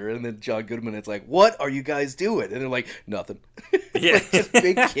each other. And then John Goodman is like, what are you guys doing? And they're like, nothing. Yeah. Like, just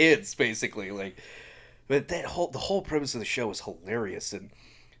big kids, basically. Like, but the whole premise of the show is hilarious. And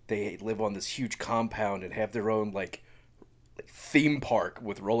they live on this huge compound and have their own like theme park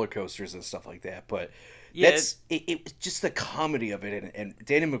with roller coasters and stuff like that. But it's just the comedy of it, and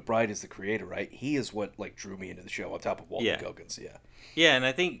Danny McBride is the creator, right? He is what like drew me into the show, on top of Walton Goggins. Yeah, and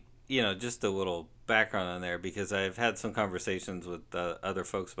I think just a little background on there, because I've had some conversations with other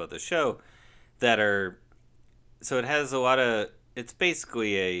folks about the show that are, so it has a lot of, it's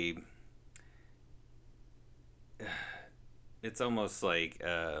basically it's almost like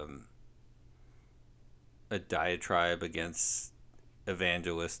a diatribe against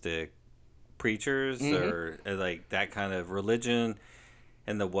evangelistic preachers, or like that kind of religion,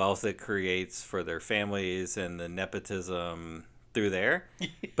 and the wealth it creates for their families, and the nepotism through there.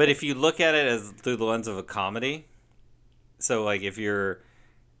 But if you look at it as through the lens of a comedy, so like if you're,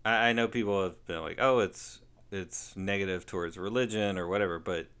 I know people have been like, oh, it's negative towards religion or whatever,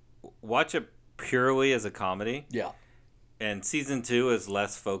 but watch it purely as a comedy. Yeah. And season 2 is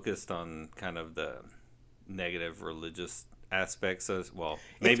less focused on kind of the negative religious aspects. Well,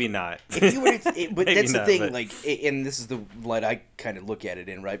 maybe not. But that's the thing. Like, and this is the light I kind of look at it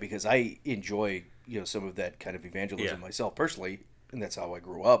in, right? Because I enjoy some of that kind of evangelism myself personally, and that's how I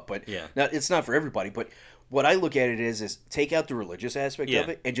grew up. But it's not for everybody. But what I look at it is take out the religious aspect of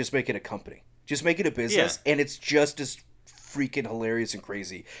it and just make it a company. Just make it a business, and it's just as freaking hilarious and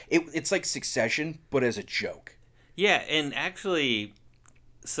crazy. It's like Succession, but as a joke. Yeah, and actually,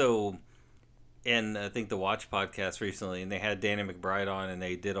 and I think the Watch podcast recently, and they had Danny McBride on, and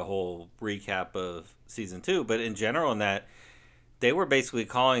they did a whole recap of season 2. But in general, in that, they were basically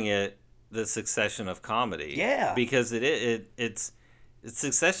calling it the Succession of comedy. Yeah, because it's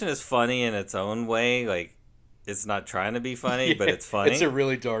Succession is funny in its own way. Like, it's not trying to be funny, but it's funny. It's a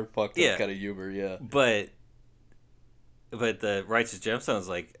really dark, fucked up kind of humor. Yeah, but the Righteous Gemstones,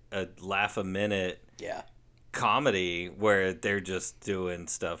 like a laugh a minute. Yeah. Comedy where they're just doing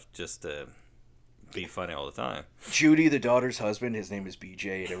stuff just to be funny all the time. Judy, the daughter's husband, his name is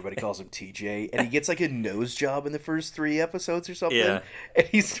BJ, and everybody calls him TJ, and he gets like a nose job in the first 3 episodes or something. Yeah. And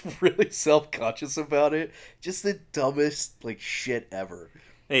he's really self-conscious about it. Just the dumbest like shit ever.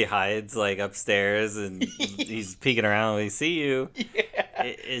 He hides like upstairs, and he's peeking around when he see you. Yeah.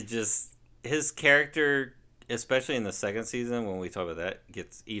 It just, his character, especially in the second season when we talk about that,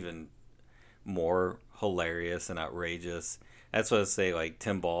 gets even more hilarious and outrageous. That's what I say, like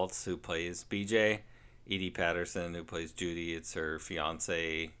Tim Baltz, who plays BJ, Edie Patterson, who plays Judy, it's her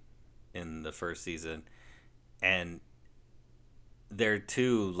fiance in the first season, and they're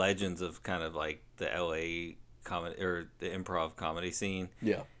two legends of kind of like the LA comedy or the improv comedy scene.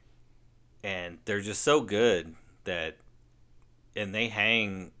 Yeah. And they're just so good and they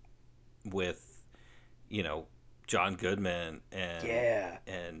hang with, John Goodman and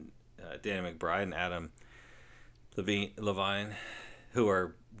Danny McBride and Adam Levine, who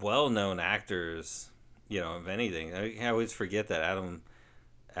are well-known actors, of anything. I always forget that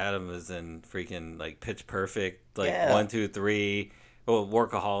Adam is in freaking like Pitch Perfect, like 1, 2, 3. Well,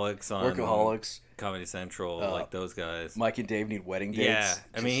 Workaholics on Comedy Central, like those guys. Mike and Dave Need Wedding Dates. Yeah,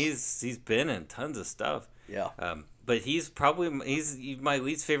 I mean he's been in tons of stuff. Yeah. But he's my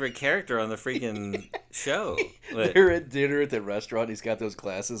least favorite character on the freaking show. But they're at dinner at the restaurant. He's got those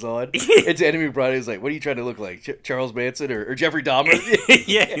glasses on. And Danny McBride is like, "What are you trying to look like, Charles Manson or Jeffrey Dahmer?"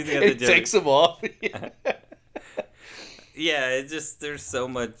 Yeah, he's got the takes him off. Yeah, it just there's so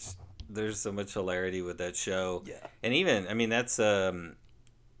much hilarity with that show. Yeah, and even that's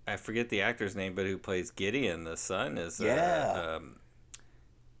I forget the actor's name, but who plays Gideon, the son, is Yeah.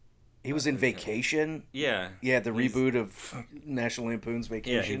 He was in Vacation. yeah, Yeah, the he's reboot of National Lampoon's yeah,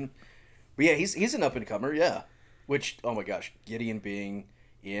 Vacation. But yeah, he's an up and comer. Yeah, which oh my gosh, Gideon being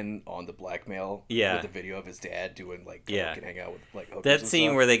in on the blackmail with yeah, the video of his dad doing like coke yeah. and hang out with like hookers That and scene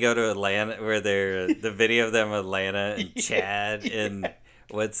stuff. where they go to Atlanta, where they're the video of them in Atlanta and Yeah, Chad and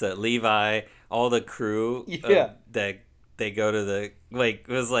yeah, Levi, all the crew of yeah. that they go to the like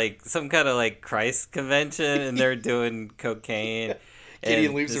it was like some kind of like Christ convention and they're doing cocaine Gideon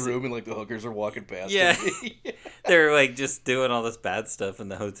and leaves the this room and like the hookers are walking past yeah him. they're like just doing all this bad stuff in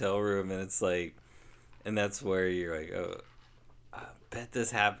the hotel room and it's like and that's where you're like oh I bet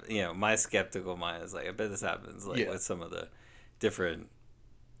this happens. You know, my skeptical mind is like, I bet this happens, like Yeah, with some of the different,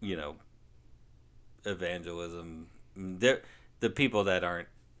 you know, evangelism. The people that aren't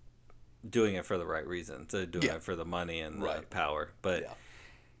doing it for the right reasons, they're doing yeah, it for the money and the right. power. But Yeah,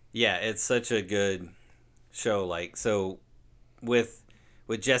 yeah, it's such a good show. Like so, with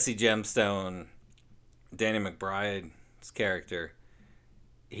Jesse Gemstone, Danny McBride's character,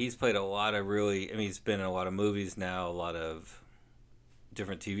 he's played a lot of really. I mean, he's been in a lot of movies now, a lot of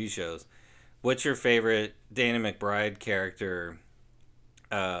different TV shows. What's your favorite Danny McBride character,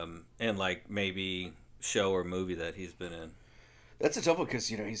 and like maybe show or movie that he's been in? that's a tough one because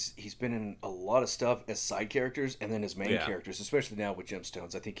he's been in a lot of stuff as side characters and then as main Yeah, characters, especially now with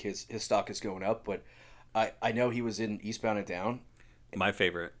Gemstones. I think his stock is going up, but I know he was in Eastbound and Down. my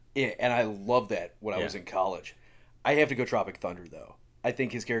favorite. Yeah, and I love that when I Yeah, was in college. I have to go Tropic Thunder though. I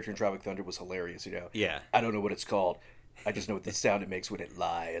think his character in Tropic Thunder was hilarious. yeah, I don't know what it's called. I just know what the sound it makes when it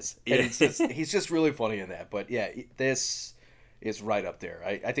lies, and yeah. he's just really funny in that. But yeah, this is right up there.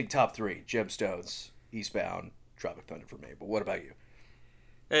 I think top three: Gemstones, Eastbound, Tropic Thunder for me. But what about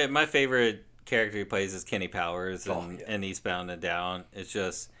you? My favorite character he plays is Kenny Powers Oh yeah, and Eastbound and Down. It's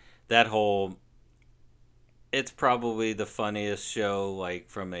just that whole. It's probably the funniest show, like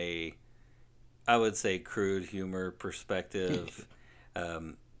from a, I would say, crude humor perspective.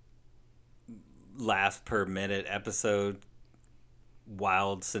 um, Last per minute episode,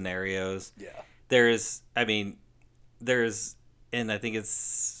 wild scenarios. yeah, There's, I mean, there's, and I think it's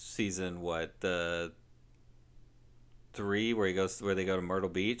season what the three where they go to Myrtle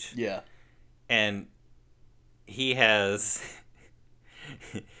Beach, yeah, and he has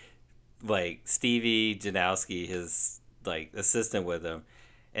like Stevie Janowski, his like assistant with him,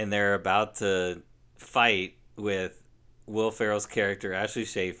 and they're about to fight with Will Ferrell's character Ashley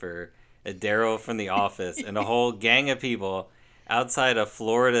Schaefer, and Daryl from The Office, and a whole gang of people outside a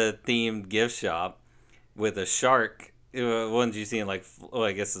Florida themed gift shop with a shark. Ones you see in like, oh,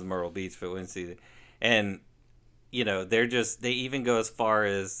 I guess it's Myrtle Beach, but wouldn't see it. And they even go as far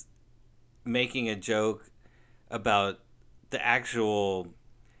as making a joke about the actual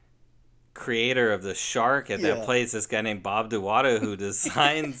creator of the shark at that yeah. place, this guy named Bob Duato, who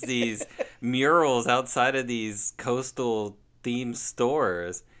designs these murals outside of these coastal themed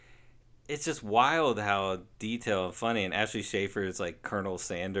stores. It's just wild how detailed and funny. And Ashley Schaefer is like Colonel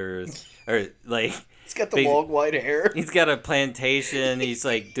Sanders, or like He's got the long white hair. he's got a plantation. He's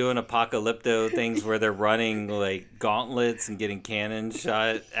like doing apocalypto things where they're running like gauntlets and getting cannon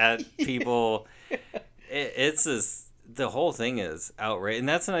shot at people. It's just the whole thing is outrageous, and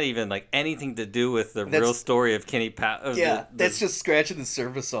that's not even like anything to do with the real story of Kenny Powers. Yeah, that's just scratching the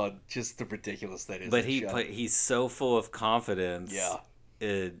surface on just the ridiculous that is. But that show. he's so full of confidence. Yeah.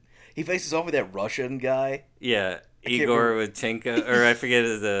 It, He faces off with that Russian guy. yeah, can't Igor remember. Wachenko, or I forget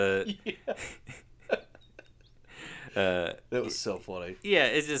his That was so funny. yeah,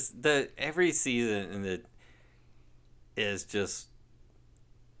 it's just the every season and the is just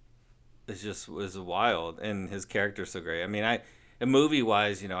was wild, and his character's so great. I mean, movie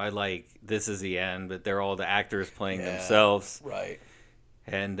wise, I like This Is the End, but they're all the actors playing Yeah, themselves, right.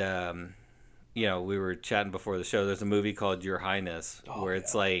 and we were chatting before the show. There's a movie called Your Highness Oh, where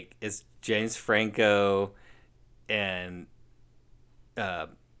it's yeah. like it's James Franco and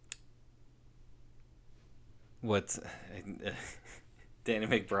what's Danny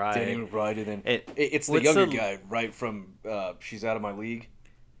McBride. Danny McBride, and then It, it's the what's younger the- guy, right from She's Out of My League.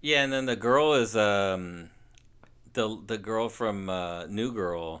 Yeah, and then the girl is the girl from New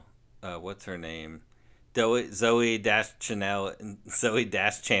Girl. What's her name? Zoe Dash Chanel. Zoe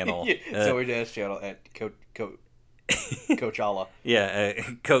Dash Channel. Zoe Dash Channel at Coachella. Yeah,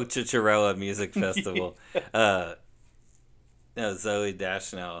 Coachella Music Festival. No, Zoe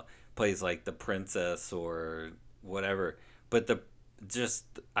Deschanel plays like the princess or whatever. But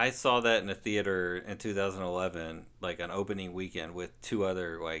I saw that in a theater in 2011, like on opening weekend with two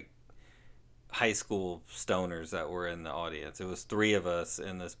other like high school stoners that were in the audience. It was 3 of us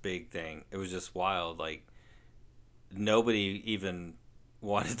in this big thing. It was just wild. Like, nobody even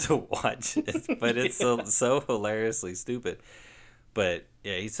wanted to watch it, but it's so hilariously stupid. But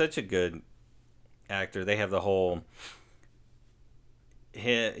yeah, he's such a good actor. They have the whole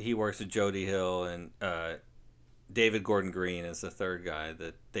he works with Jody Hill, and David Gordon Green is the third guy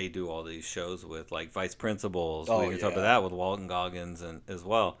that they do all these shows with, like Vice Principals. Oh, We can talk about that with Walton Goggins and as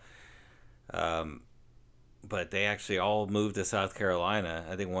well. But they actually all moved to South Carolina.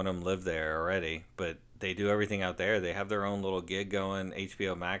 I think one of them lived there already, but they do everything out there. They have their own little gig going.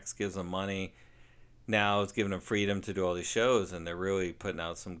 HBO Max gives them money. Now it's giving them freedom to do all these shows, and they're really putting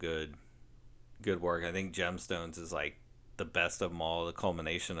out some good work. I think Gemstones is like the best of them all, the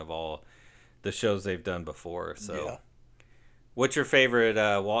culmination of all the shows they've done before. So, yeah. What's your favorite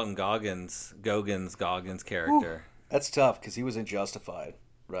Walton Goggins character? Ooh, that's tough because he was in Justified,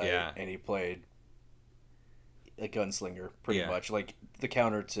 right? Yeah, and he played a gunslinger pretty much, like the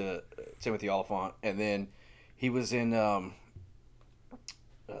counter to Timothy Oliphant, and then he was in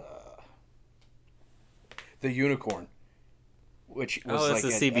The Unicorn, which was it's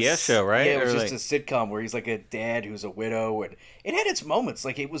like a CBS show, right? Yeah, it was just a sitcom where he's like a dad who's a widow, and it had its moments.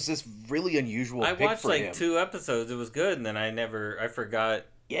 Like, it was this really unusual pick for him. I watched like 2 episodes. It was good, and then I forgot.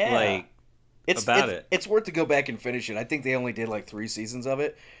 Yeah, like it. It's worth to go back and finish it. I think they only did like 3 seasons of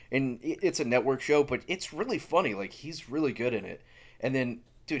it, and it's a network show, but it's really funny. Like, he's really good in it. And then,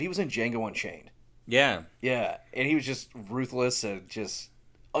 dude, he was in Django Unchained. Yeah, yeah, and he was just ruthless and just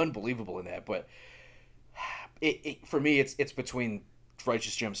unbelievable in that. But for me, it's between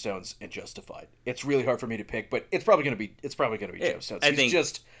Righteous Gemstones and Justified. It's really hard for me to pick, but it's probably gonna be Gemstones. I think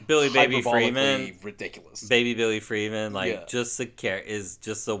just Billy Baby Freeman, ridiculous. Baby Billy Freeman, just is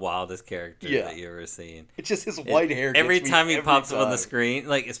just the wildest character that you ever seen. It's just his white hair. Every time he pops up on the screen,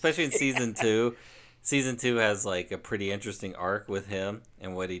 like especially in season 2. Season 2 has like a pretty interesting arc with him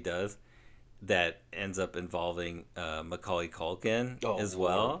and what he does that ends up involving Macaulay Culkin as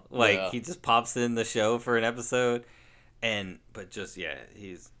well. Lord. Like he just pops in the show for an episode. But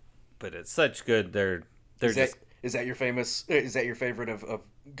it's such good. Is that your favorite of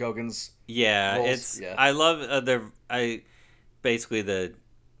Gogan's? Yeah, roles? I love basically the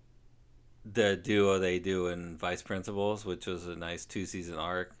duo they do in Vice Principals, which was a nice 2-season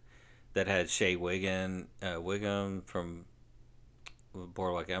arc that had Shea Wiggum from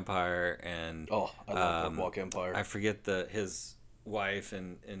Boardwalk Empire, and I love Boardwalk Empire. I forget his wife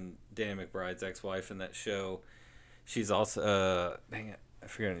and Danny McBride's ex-wife in that show. She's also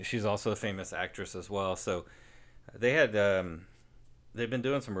she's also a famous actress as well. So they had they've been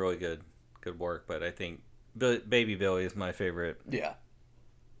doing some really good work, but I think Baby Billy is my favorite. Yeah.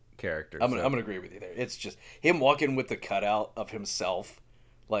 Character. I'm gonna agree with you there. It's just him walking with the cutout of himself,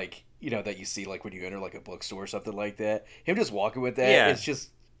 like, that you see like when you enter like a bookstore or something like that. Him just walking with that. Yeah. It's just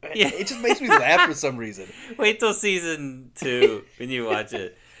it just makes me laugh for some reason. Wait till season 2 when you watch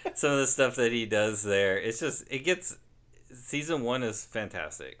it. Some of the stuff that he does there, season 1 is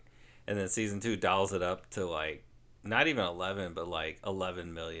fantastic, and then season 2 dials it up to like not even 11, but like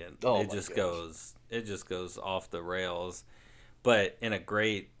 11 million. It just goes off the rails, but in a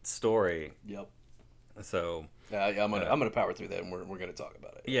great story. Yep. So I'm gonna power through that, and we're gonna talk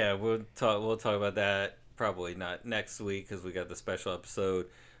about it. Yeah, we'll talk about that probably not next week because we got the special episode,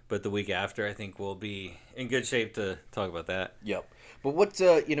 but the week after I think we'll be in good shape to talk about that. Yep. But what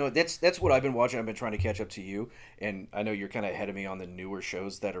that's what I've been watching. I've been trying to catch up to you, and I know you're kind of ahead of me on the newer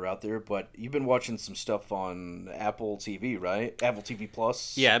shows that are out there. But you've been watching some stuff on Apple TV, right? Apple TV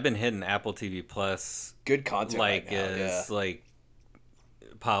Plus. Yeah, I've been hitting Apple TV Plus. Good content, like right now. Like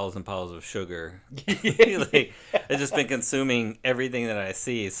piles and piles of sugar. Like, I've just been consuming everything that I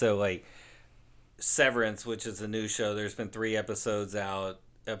see. So like Severance, which is a new show. There's been 3 episodes out.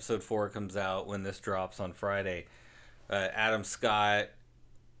 Episode 4 comes out when this drops on Friday. Adam Scott,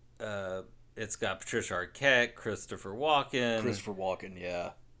 it's got Patricia Arquette, Christopher Walken,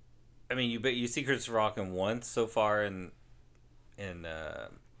 yeah. I mean, you see Christopher Walken once so far in one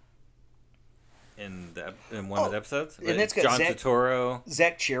of the episodes. And that's got John Turturro,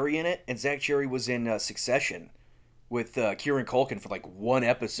 Zach Cherry in it, and Zach Cherry was in Succession with Kieran Culkin for like 1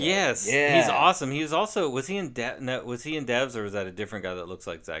 episode. Yes, yeah, he's awesome. He was also was he in Devs, or was that a different guy that looks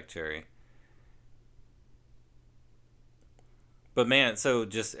like Zach Cherry? But man, so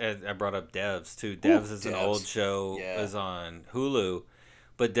just I brought up Devs too. Devs is an old show. Yeah. Is on Hulu,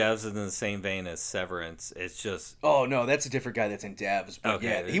 but Devs is in the same vein as Severance. It's just no, that's a different guy that's in Devs. But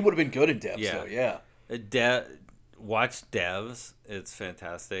okay. Yeah, he would have been good in Devs. Yeah, though. Watch Devs. It's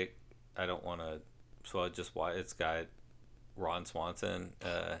fantastic. I don't want to, so I just watch. It's got Ron Swanson.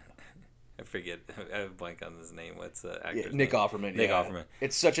 I forget. I have a blank on his name. What's the Yeah, actor's Nick name? Offerman. Nick Yeah, Offerman.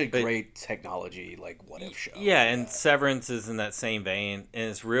 it's such a But great technology, like what if show. yeah, and Severance is in that same vein, and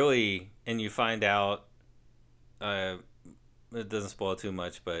it's really, and you find out, uh, it doesn't spoil too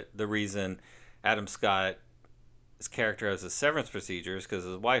much, but the reason Adam Scott's character has a severance procedure is because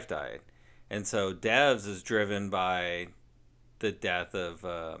his wife died, and so Devs is driven by the death of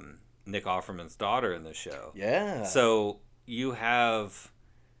Nick Offerman's daughter in the show. Yeah. So you have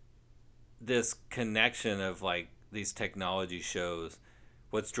this connection of like these technology shows,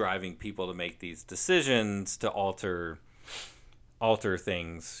 what's driving people to make these decisions to alter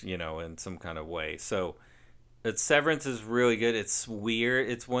things, in some kind of way. So Severance is really good. It's weird.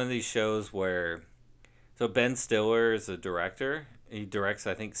 It's one of these shows where, so Ben Stiller is a director. He directs,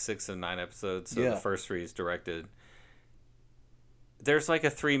 I think, 6 of 9 episodes. So the first 3 is directed. There's like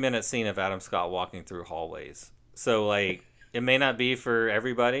a 3-minute scene of Adam Scott walking through hallways. So like, it may not be for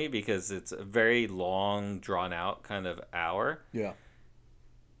everybody because it's a very long, drawn out kind of hour. Yeah.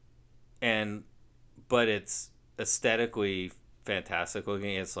 But it's aesthetically fantastic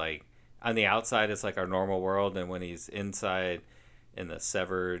looking. It's like, on the outside, it's like our normal world, and when he's inside in the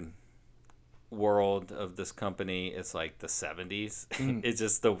severed world of this company, it's like the 70s. It's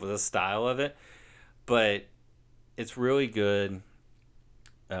just the style of it. But it's really good.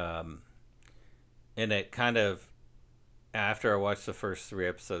 And it kind of, after I watched the first 3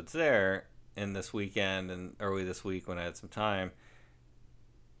 episodes there, and this weekend and early this week when I had some time,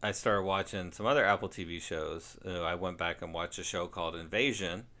 I started watching some other Apple TV shows. I went back and watched a show called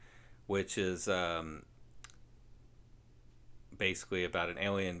Invasion, which is basically about an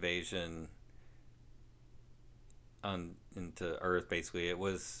alien invasion into Earth. Basically, it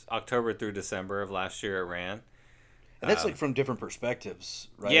was October through December of last year. It ran, and that's like from different perspectives,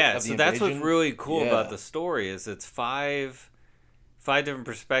 right? Yeah, of the so that's invasion. what's really cool about the story is it's five different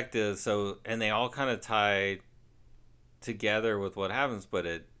perspectives. So, and they all kind of tie together with what happens, but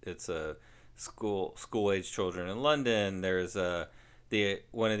it's a school age children in London. There's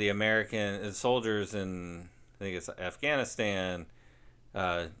one of the American soldiers in, I think it's Afghanistan,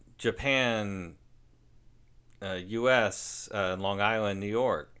 Japan, U.S., Long Island, New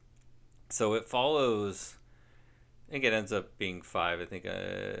York. So it follows. I think it ends up being 5. I think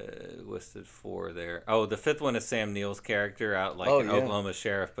I listed 4 there. Oh, the 5th one is Sam Neill's character out like an Oklahoma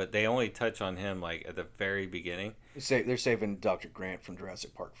sheriff, but they only touch on him like at the very beginning. They're saving Dr. Grant from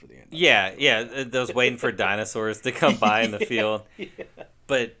Jurassic Park for the end. Yeah. Those waiting for dinosaurs to come by in the field. Yeah.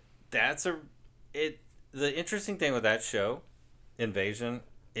 But the interesting thing with that show, Invasion,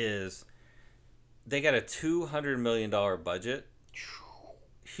 is they got a $200 million budget.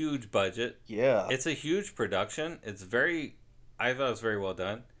 Huge budget. Yeah. It's a huge production. I thought it was very well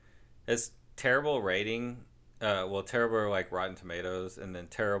done. It's terrible rating. Terrible like Rotten Tomatoes, and then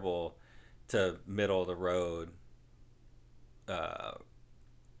terrible to middle of the road,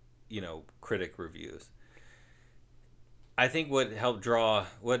 critic reviews. I think what helped draw,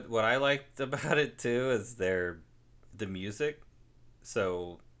 what I liked about it too is the music.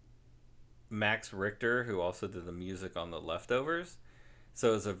 So Max Richter, who also did the music on The Leftovers.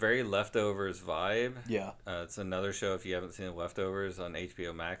 So it's a very Leftovers vibe. Yeah. It's another show, if you haven't seen The Leftovers, on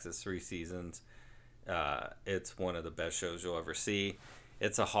HBO Max. It's 3 seasons. It's one of the best shows you'll ever see.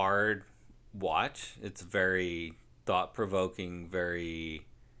 It's a hard watch. It's very thought-provoking, very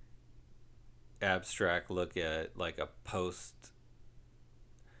abstract look at like a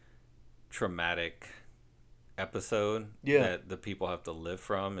post-traumatic episode that the people have to live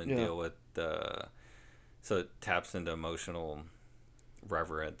from and deal with. So it taps into emotional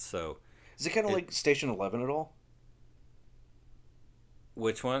reverence. So is it kind of like Station 11 at all?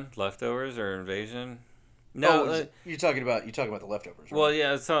 Which one? Leftovers or Invasion? No, you're talking about The Leftovers, right? Well,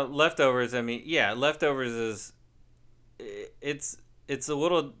 yeah, so Leftovers, I mean, yeah, Leftovers is it's a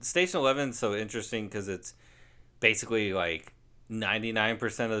little, Station 11 is so interesting because it's basically like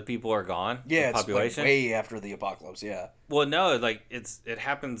 99% of the people are gone. Yeah, it's population. Like way after the apocalypse. Yeah. Well, no, like it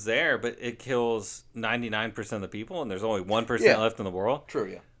happens there, but it kills 99% of the people, and there's only 1% left in the world.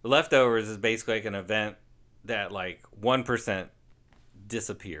 True. Yeah. The Leftovers is basically like an event that like 1%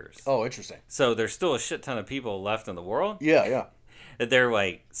 disappears. Oh, interesting. So there's still a shit ton of people left in the world. Yeah, yeah. They're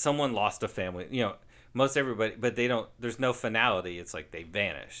like, someone lost a family. Most everybody, but they don't. There's no finality. It's like they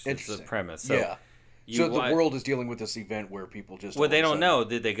vanish. It's the premise. So yeah. So the world is dealing with this event where people just... Well, they don't know.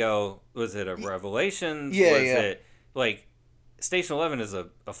 Did they go... Was it a Revelations? Yeah, was it... Like, Station 11 is a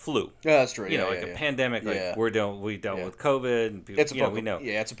flu. Yeah, that's true. Like a pandemic. Like, we dealt with COVID. And people, we know.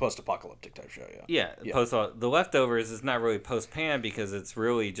 Yeah, it's a post-apocalyptic type show, Yeah. The Leftovers is not really post-pan because it's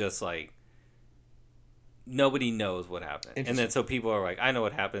really just like... nobody knows what happened. And then so people are like, I know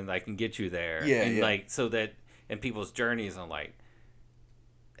what happened. I can get you there. Yeah, and yeah. like so that and people's journeys on like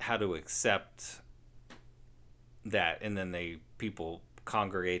how to accept that, and then people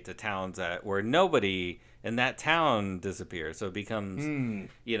congregate to towns where nobody in that town disappears. So it becomes in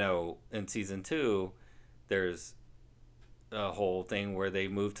season 2, there's a whole thing where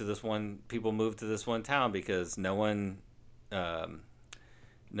people move to this one town because no one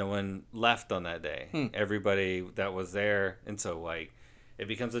left on that day. Everybody that was there, and so like it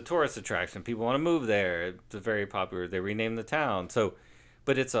becomes a tourist attraction. People want to move there. It's very popular. They rename the town. So,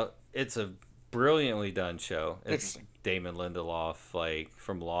 but it's a brilliantly done show. It's Damon Lindelof, like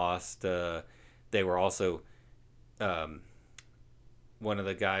from Lost. They were also one of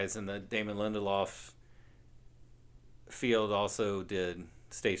the guys in the Damon Lindelof field also did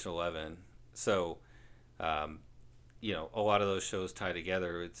Station 11. So, a lot of those shows tie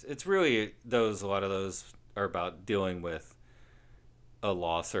together. It's really a lot of those are about dealing with a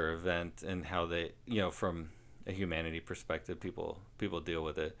loss or event and how they, from a humanity perspective, people deal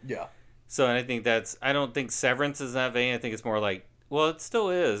with it. Yeah. So, and I think I don't think Severance is in that vein. I think it's more like, well, it still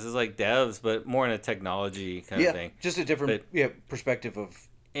is. It's like Devs, but more in a technology kind of thing. Just a different perspective of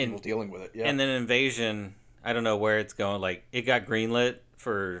people dealing with it. Yeah. And then Invasion, I don't know where it's going. Like, it got greenlit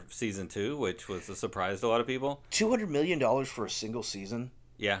for season 2, which was a surprise to a lot of people. $200 million for a single season?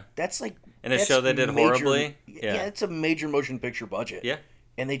 Yeah. That's like... And a show that did horribly? Yeah, it's a major motion picture budget. Yeah.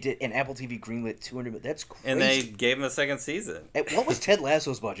 And Apple TV greenlit $200 million. That's crazy. And they gave him a second season. What was Ted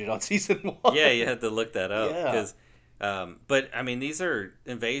Lasso's budget on season 1? Yeah, you had to look that up. Yeah. Because, but, I mean,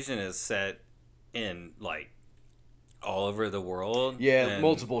 Invasion is set in, like, all over the world. Yeah,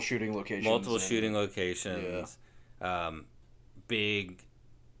 multiple shooting locations. Yeah.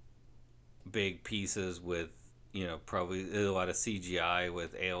 Big pieces with, probably a lot of CGI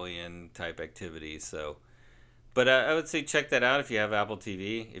with alien type activities. So, but I would say check that out if you have Apple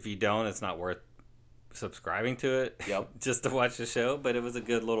TV. If you don't, it's not worth subscribing to it. Yep. Just to watch the show. But it was a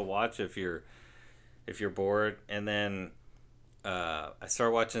good little watch if you're bored. And then I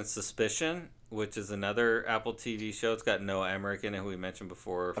started watching Suspicion, which is another Apple TV show. It's got Noah Emmerich in it, who we mentioned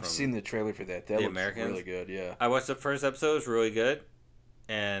before. I've seen the trailer for that. That looks really good, yeah. I watched the first episode. It was really good.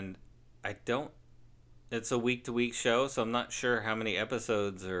 And it's a week-to-week show, so I'm not sure how many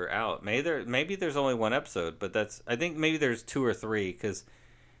episodes are out. Maybe there's only one episode, but I think maybe there's 2 or 3, because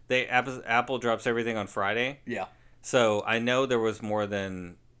Apple drops everything on Friday. Yeah. So I know there was more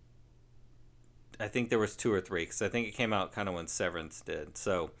than... I think there was 2 or 3, because I think it came out kind of when Severance did.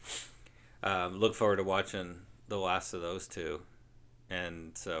 So look forward to watching the last of those 2.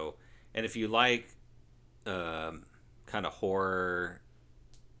 And if you like kind of horror...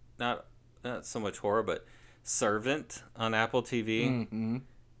 Not so much horror, but Servant on Apple TV. Mm-hmm.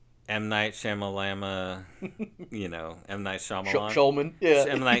 M. Night Shyamalama, M. Night Shyamalan. Shulman, yeah.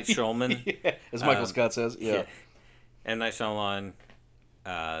 M. Night Shulman. Yeah. As Michael Scott says, yeah. M. Night Shyamalan,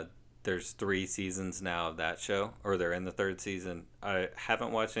 there's 3 seasons now of that show, or they're in the 3rd season. I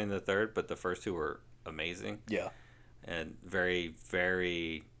haven't watched any of the 3rd, but the first 2 were amazing. Yeah. And very,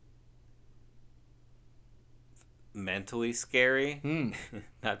 very... mentally scary,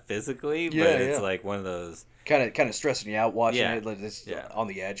 not physically, but it's like one of those kind of stressing you out watching it, like this on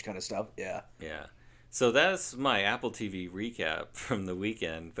the edge kind of stuff. Yeah. So that's my Apple TV recap from the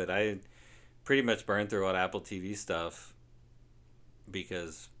weekend. But I pretty much burned through all Apple TV stuff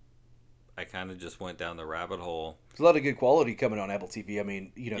because I kind of just went down the rabbit hole. There's a lot of good quality coming on Apple TV. I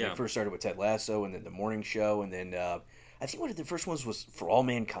mean, they first started with Ted Lasso, and then the morning show, and then I think one of the first ones was For All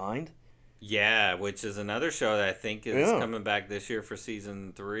Mankind. Yeah, which is another show that I think is coming back this year for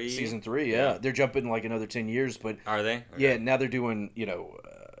season 3. Season 3, yeah. They're jumping like another 10 years, but... Are they? Okay. Yeah, now they're doing,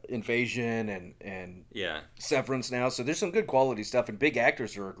 Invasion and Severance now, so there's some good quality stuff, and big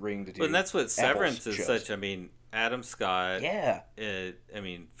actors are agreeing to do. And that's what Severance is such. I mean, Adam Scott. Yeah.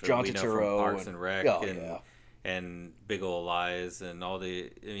 John Turturro, from Parks and Rec, and Big Ol' Lies, and all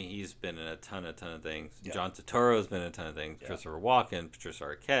the. I mean, he's been in a ton of things. Yeah. John Turturro's been in a ton of things. Yeah. Christopher Walken, Patricia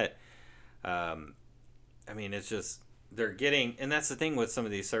Arquette. It's just they're getting, and that's the thing with some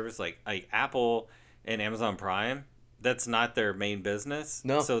of these services like Apple and Amazon Prime. That's not their main business.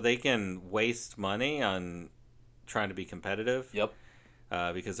 No. So they can waste money on trying to be competitive. Yep.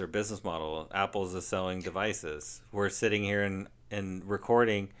 Because their business model, Apple's is selling devices. We're sitting here and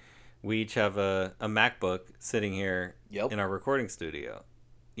recording. We each have a MacBook sitting here in our recording studio.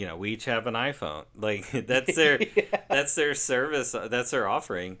 We each have an iPhone. Like that's their that's their service. That's their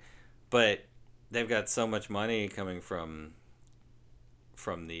offering. But they've got so much money coming from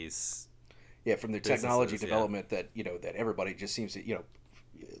these. Yeah, from their technology development that that everybody just seems to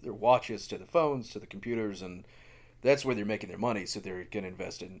their watches to the phones to the computers, and that's where they're making their money. So they're going to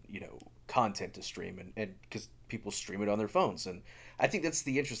invest in content to stream, and because people stream it on their phones, and I think that's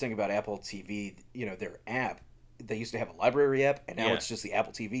the interesting thing about Apple TV. Their app. They used to have a library app, and now Yeah. it's just the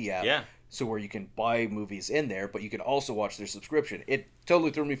Apple TV app. Yeah. So where you can buy movies in there, but you can also watch their subscription. It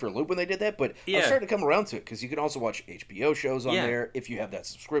totally threw me for a loop when they did that, but I'm starting to come around to it because you can also watch HBO shows on there if you have that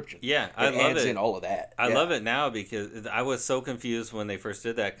subscription. Yeah, I love adds it. in all of that. I love it now because I was so confused when they first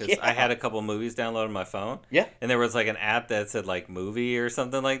did that because I had a couple movies downloaded on my phone. Yeah. And there was like an app that said like movie or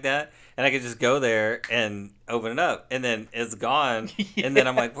something like that. And I could just go there and open it up. And then it's gone. And then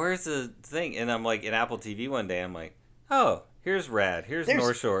I'm like, where's the thing? And I'm like in Apple TV one day, I'm like, oh, here's Rad. Here's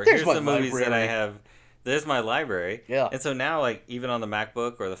North Shore. Here's the movies that I have. There's my library. Yeah. And so now, like, even on the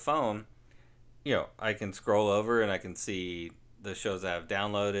MacBook or the phone, I can scroll over and I can see the shows that I've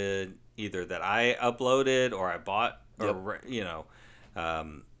downloaded, either that I uploaded or I bought, or,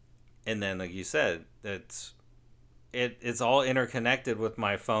 and then, like you said, it's all interconnected with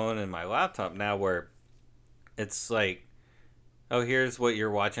my phone and my laptop now, where it's like, oh, here's what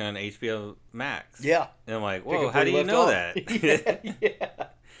you're watching on HBO Max. Yeah. And I'm like, whoa, how do you know that? Yeah.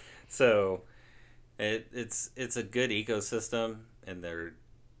 So it's a good ecosystem, and they're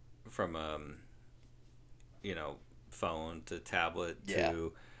from phone to tablet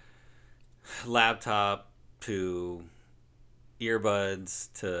to laptop to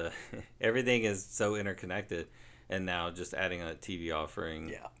earbuds to everything is so interconnected, and now just adding a TV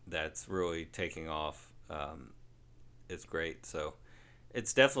offering that's really taking off. It's great. So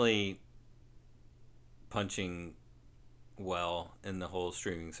it's definitely punching well in the whole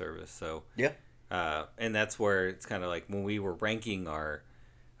streaming service. So and that's where it's kind of like when we were ranking our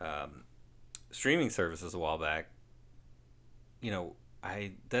streaming services a while back,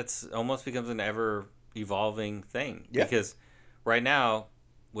 that's almost becomes an ever evolving thing because right now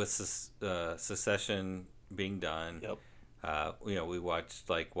with Succession being done, we watched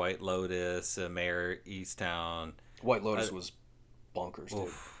like White Lotus, Mayor Easttown. White Lotus was bonkers,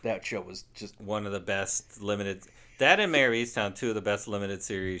 dude. That show was just one of the best limited. That and Mayor Easttown, two of the best limited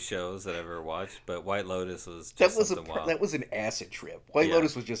series shows that I've ever watched. But White Lotus was just something wild. That was an acid trip. White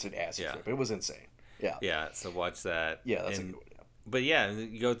Lotus was just an acid trip. It was insane. Yeah. Yeah. So watch that. Yeah, that's a good one. But yeah,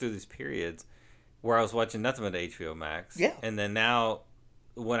 you go through these periods where I was watching nothing but HBO Max. Yeah. And then now,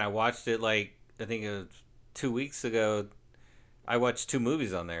 when I watched it, like I think it was 2 weeks ago, I watched 2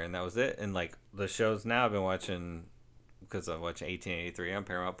 movies on there, and that was it. And like the shows now I've been watching, because I'm watching 1883 on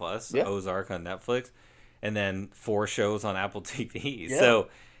Paramount Plus, Ozark on Netflix, and then 4 shows on Apple TV. Yeah. So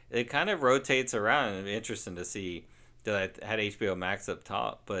it kind of rotates around, and it'd be interesting to see that I had HBO Max up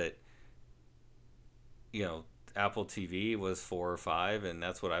top, but Apple TV was 4 or 5, and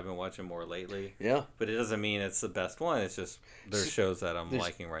that's what I've been watching more lately. Yeah. But it doesn't mean it's the best one. It's just there's shows that I'm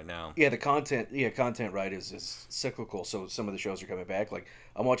liking right now. Yeah, the content right is cyclical. So some of the shows are coming back. Like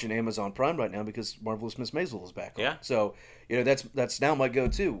I'm watching Amazon Prime right now because Marvelous Miss Maisel is back on. Yeah. So that's now my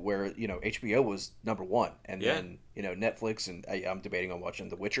go-to. Where HBO was number 1, and then Netflix, and I'm debating on watching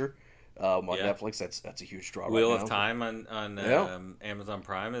The Witcher. On Netflix, that's a huge draw. Wheel right now. of Time on Amazon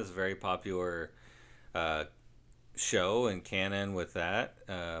Prime is a very popular show and canon with that.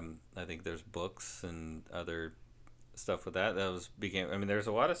 I think there's books and other stuff with that. There's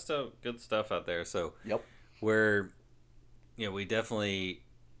a lot of good stuff out there. So we definitely,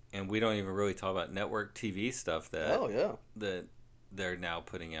 and we don't even really talk about network TV stuff that they're now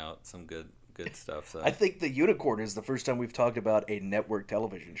putting out some good stuff. So I think The Unicorn is the first time we've talked about a network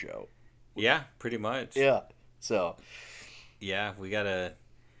television show. Yeah, pretty much. Yeah. So yeah, we gotta.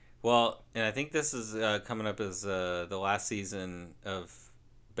 Well, and I think this is coming up as the last season of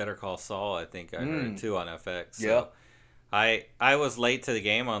Better Call Saul. I think I heard too on FX. So I was late to the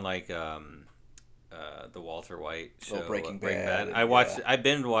game on like the Walter White show, Breaking Bad. I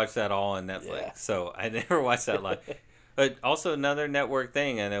binge watched that all on Netflix, so I never watched that live. But also another network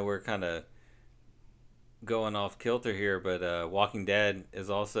thing. I know we're kind of going off kilter here, but Walking Dead is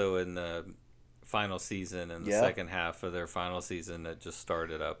also in the final season and the second half of their final season that just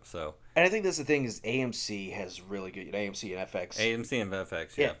started up. So, and I think that's the thing is AMC has really good AMC and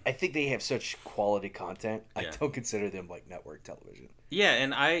FX. Yeah, I think they have such quality content. I don't consider them like network television. Yeah,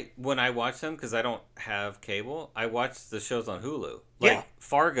 and when I watch them, because I don't have cable, I watch the shows on Hulu. Like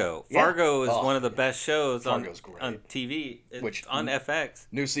Fargo. Fargo is one of the best shows on TV. Which on FX.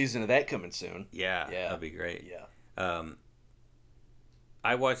 New season of that coming soon. Yeah, that'll be great. Yeah.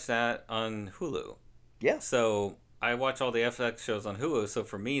 I watch that on Hulu. Yeah. So I watch all the FX shows on Hulu. So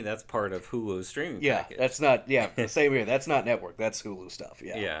for me, that's part of Hulu's streaming package. That's not. Yeah, same here. That's not network. That's Hulu stuff.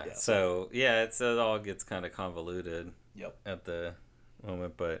 Yeah. So it all gets kind of convoluted. Yep. At the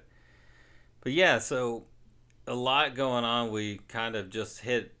moment, but yeah, so a lot going on. We kind of just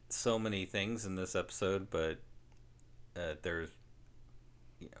hit so many things in this episode, but there's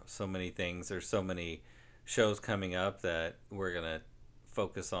so many things. There's so many shows coming up that we're gonna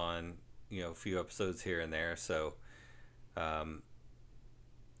focus on. A few episodes here and there. So, join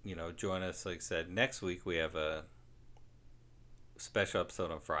us. Like I said, next week we have a special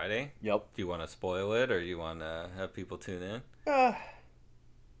episode on Friday. Yep. Do you want to spoil it, or do you want to have people tune in?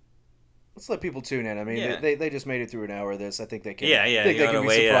 Let's let people tune in. I mean, they just made it through an hour of this. I think they can. Yeah. I think they can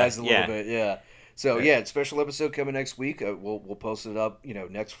be surprised a little yeah. bit. Yeah. So yeah, special episode coming next week. We'll post it up.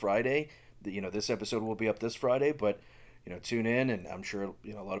 Next Friday. This episode will be up this Friday, but tune in, and I'm sure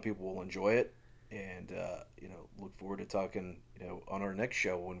a lot of people will enjoy it, and look forward to talking on our next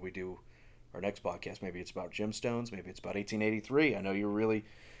show when we do our next podcast. Maybe it's about gemstones. Maybe it's about 1883. I know you're really.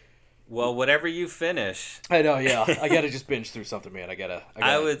 Well, whatever you finish. I know, yeah. I gotta just binge through something, man. I gotta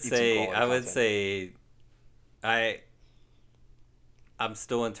I would say, I'm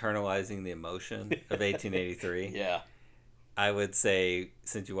still internalizing the emotion of 1883. Yeah. I would say,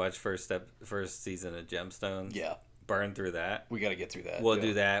 since you watched first season of Gemstones, yeah, burn through that. We gotta get through that. We'll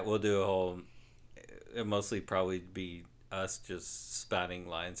do that. We'll do a whole. It'll mostly probably be us just spouting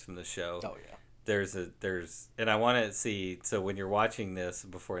lines from the show. Oh yeah. And I want to see. So when you're watching this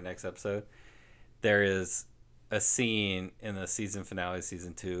before next episode, there is a scene in the season finale,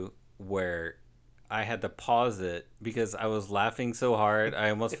 season 2, where I had to pause it because I was laughing so hard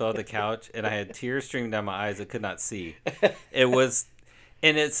I almost fell off the couch, and I had tears streaming down my eyes I could not see. It was,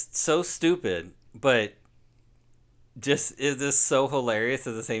 and it's so stupid, but just is this so hilarious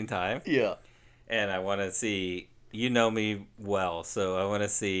at the same time? Yeah. And I want to see. Me well, so I want to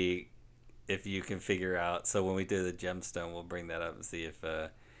see if you can figure out. So when we do the gemstone, we'll bring that up and see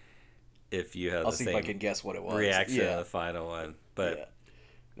if you have I'll the see same if I can guess what it was. reaction to the final one. But yeah.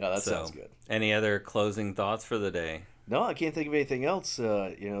 No, that sounds good. Any other closing thoughts for the day? No, I can't think of anything else.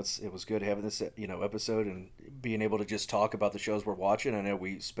 It was good having this episode and being able to just talk about the shows we're watching. I know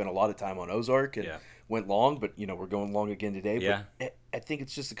we spent a lot of time on Ozark and went long, but we're going long again today. Yeah. But I think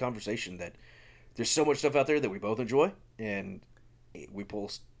it's just a conversation that there's so much stuff out there that we both enjoy, and we pull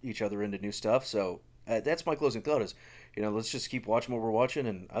each other into new stuff. So that's my closing thought is, let's just keep watching what we're watching,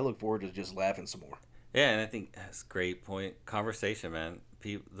 and I look forward to just laughing some more. Yeah, and I think that's a great point. Conversation, man.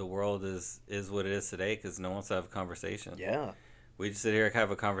 The world is what it is today because no one wants to have a conversation. Yeah. We just sit here and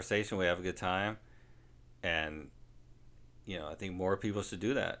have a conversation. We have a good time, and I think more people should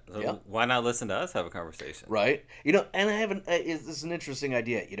do that. So why not listen to us have a conversation? Right. And I haven't. This is an interesting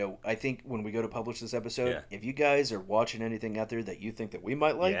idea. I think when we go to publish this episode, if you guys are watching anything out there that you think that we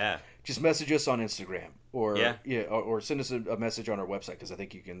might like, just message us on Instagram or or send us a message on our website, because I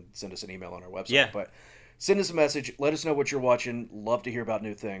think you can send us an email on our website. Yeah. But send us a message. Let us know what you're watching. Love to hear about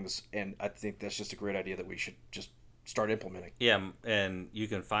new things, and I think that's just a great idea that we should just start implementing. Yeah, and you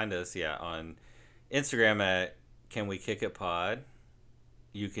can find us on Instagram at Can We Kick It Pod.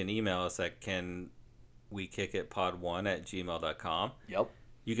 You can email us at canwekickitpod1@gmail.com. Yep.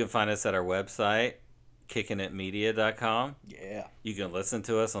 You can find us at our website, kickingitmedia.com. Yeah. You can listen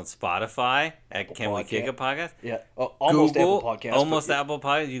to us on Spotify at Can We Kick It Podcast. Yeah. Almost Google, Apple Podcast. Almost Apple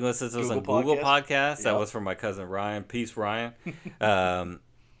Podcast. You can listen to us on Google Podcasts. Yep. That was from my cousin Ryan. Peace, Ryan.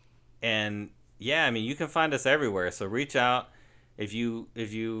 And yeah, you can find us everywhere. So reach out. If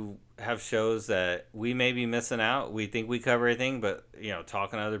you have shows that we may be missing out, we think we cover everything, but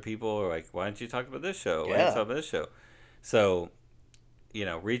talking to other people are like, why don't you talk about this show? Why don't you talk about this show? So,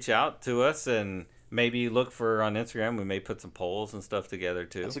 reach out to us and maybe look for on Instagram. We may put some polls and stuff together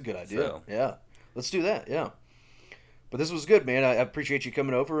too. That's a good idea. So, yeah, let's do that. Yeah. But this was good, man. I appreciate you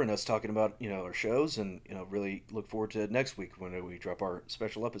coming over and us talking about our shows, and really look forward to next week when we drop our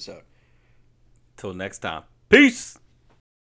special episode. Till next time. Peace.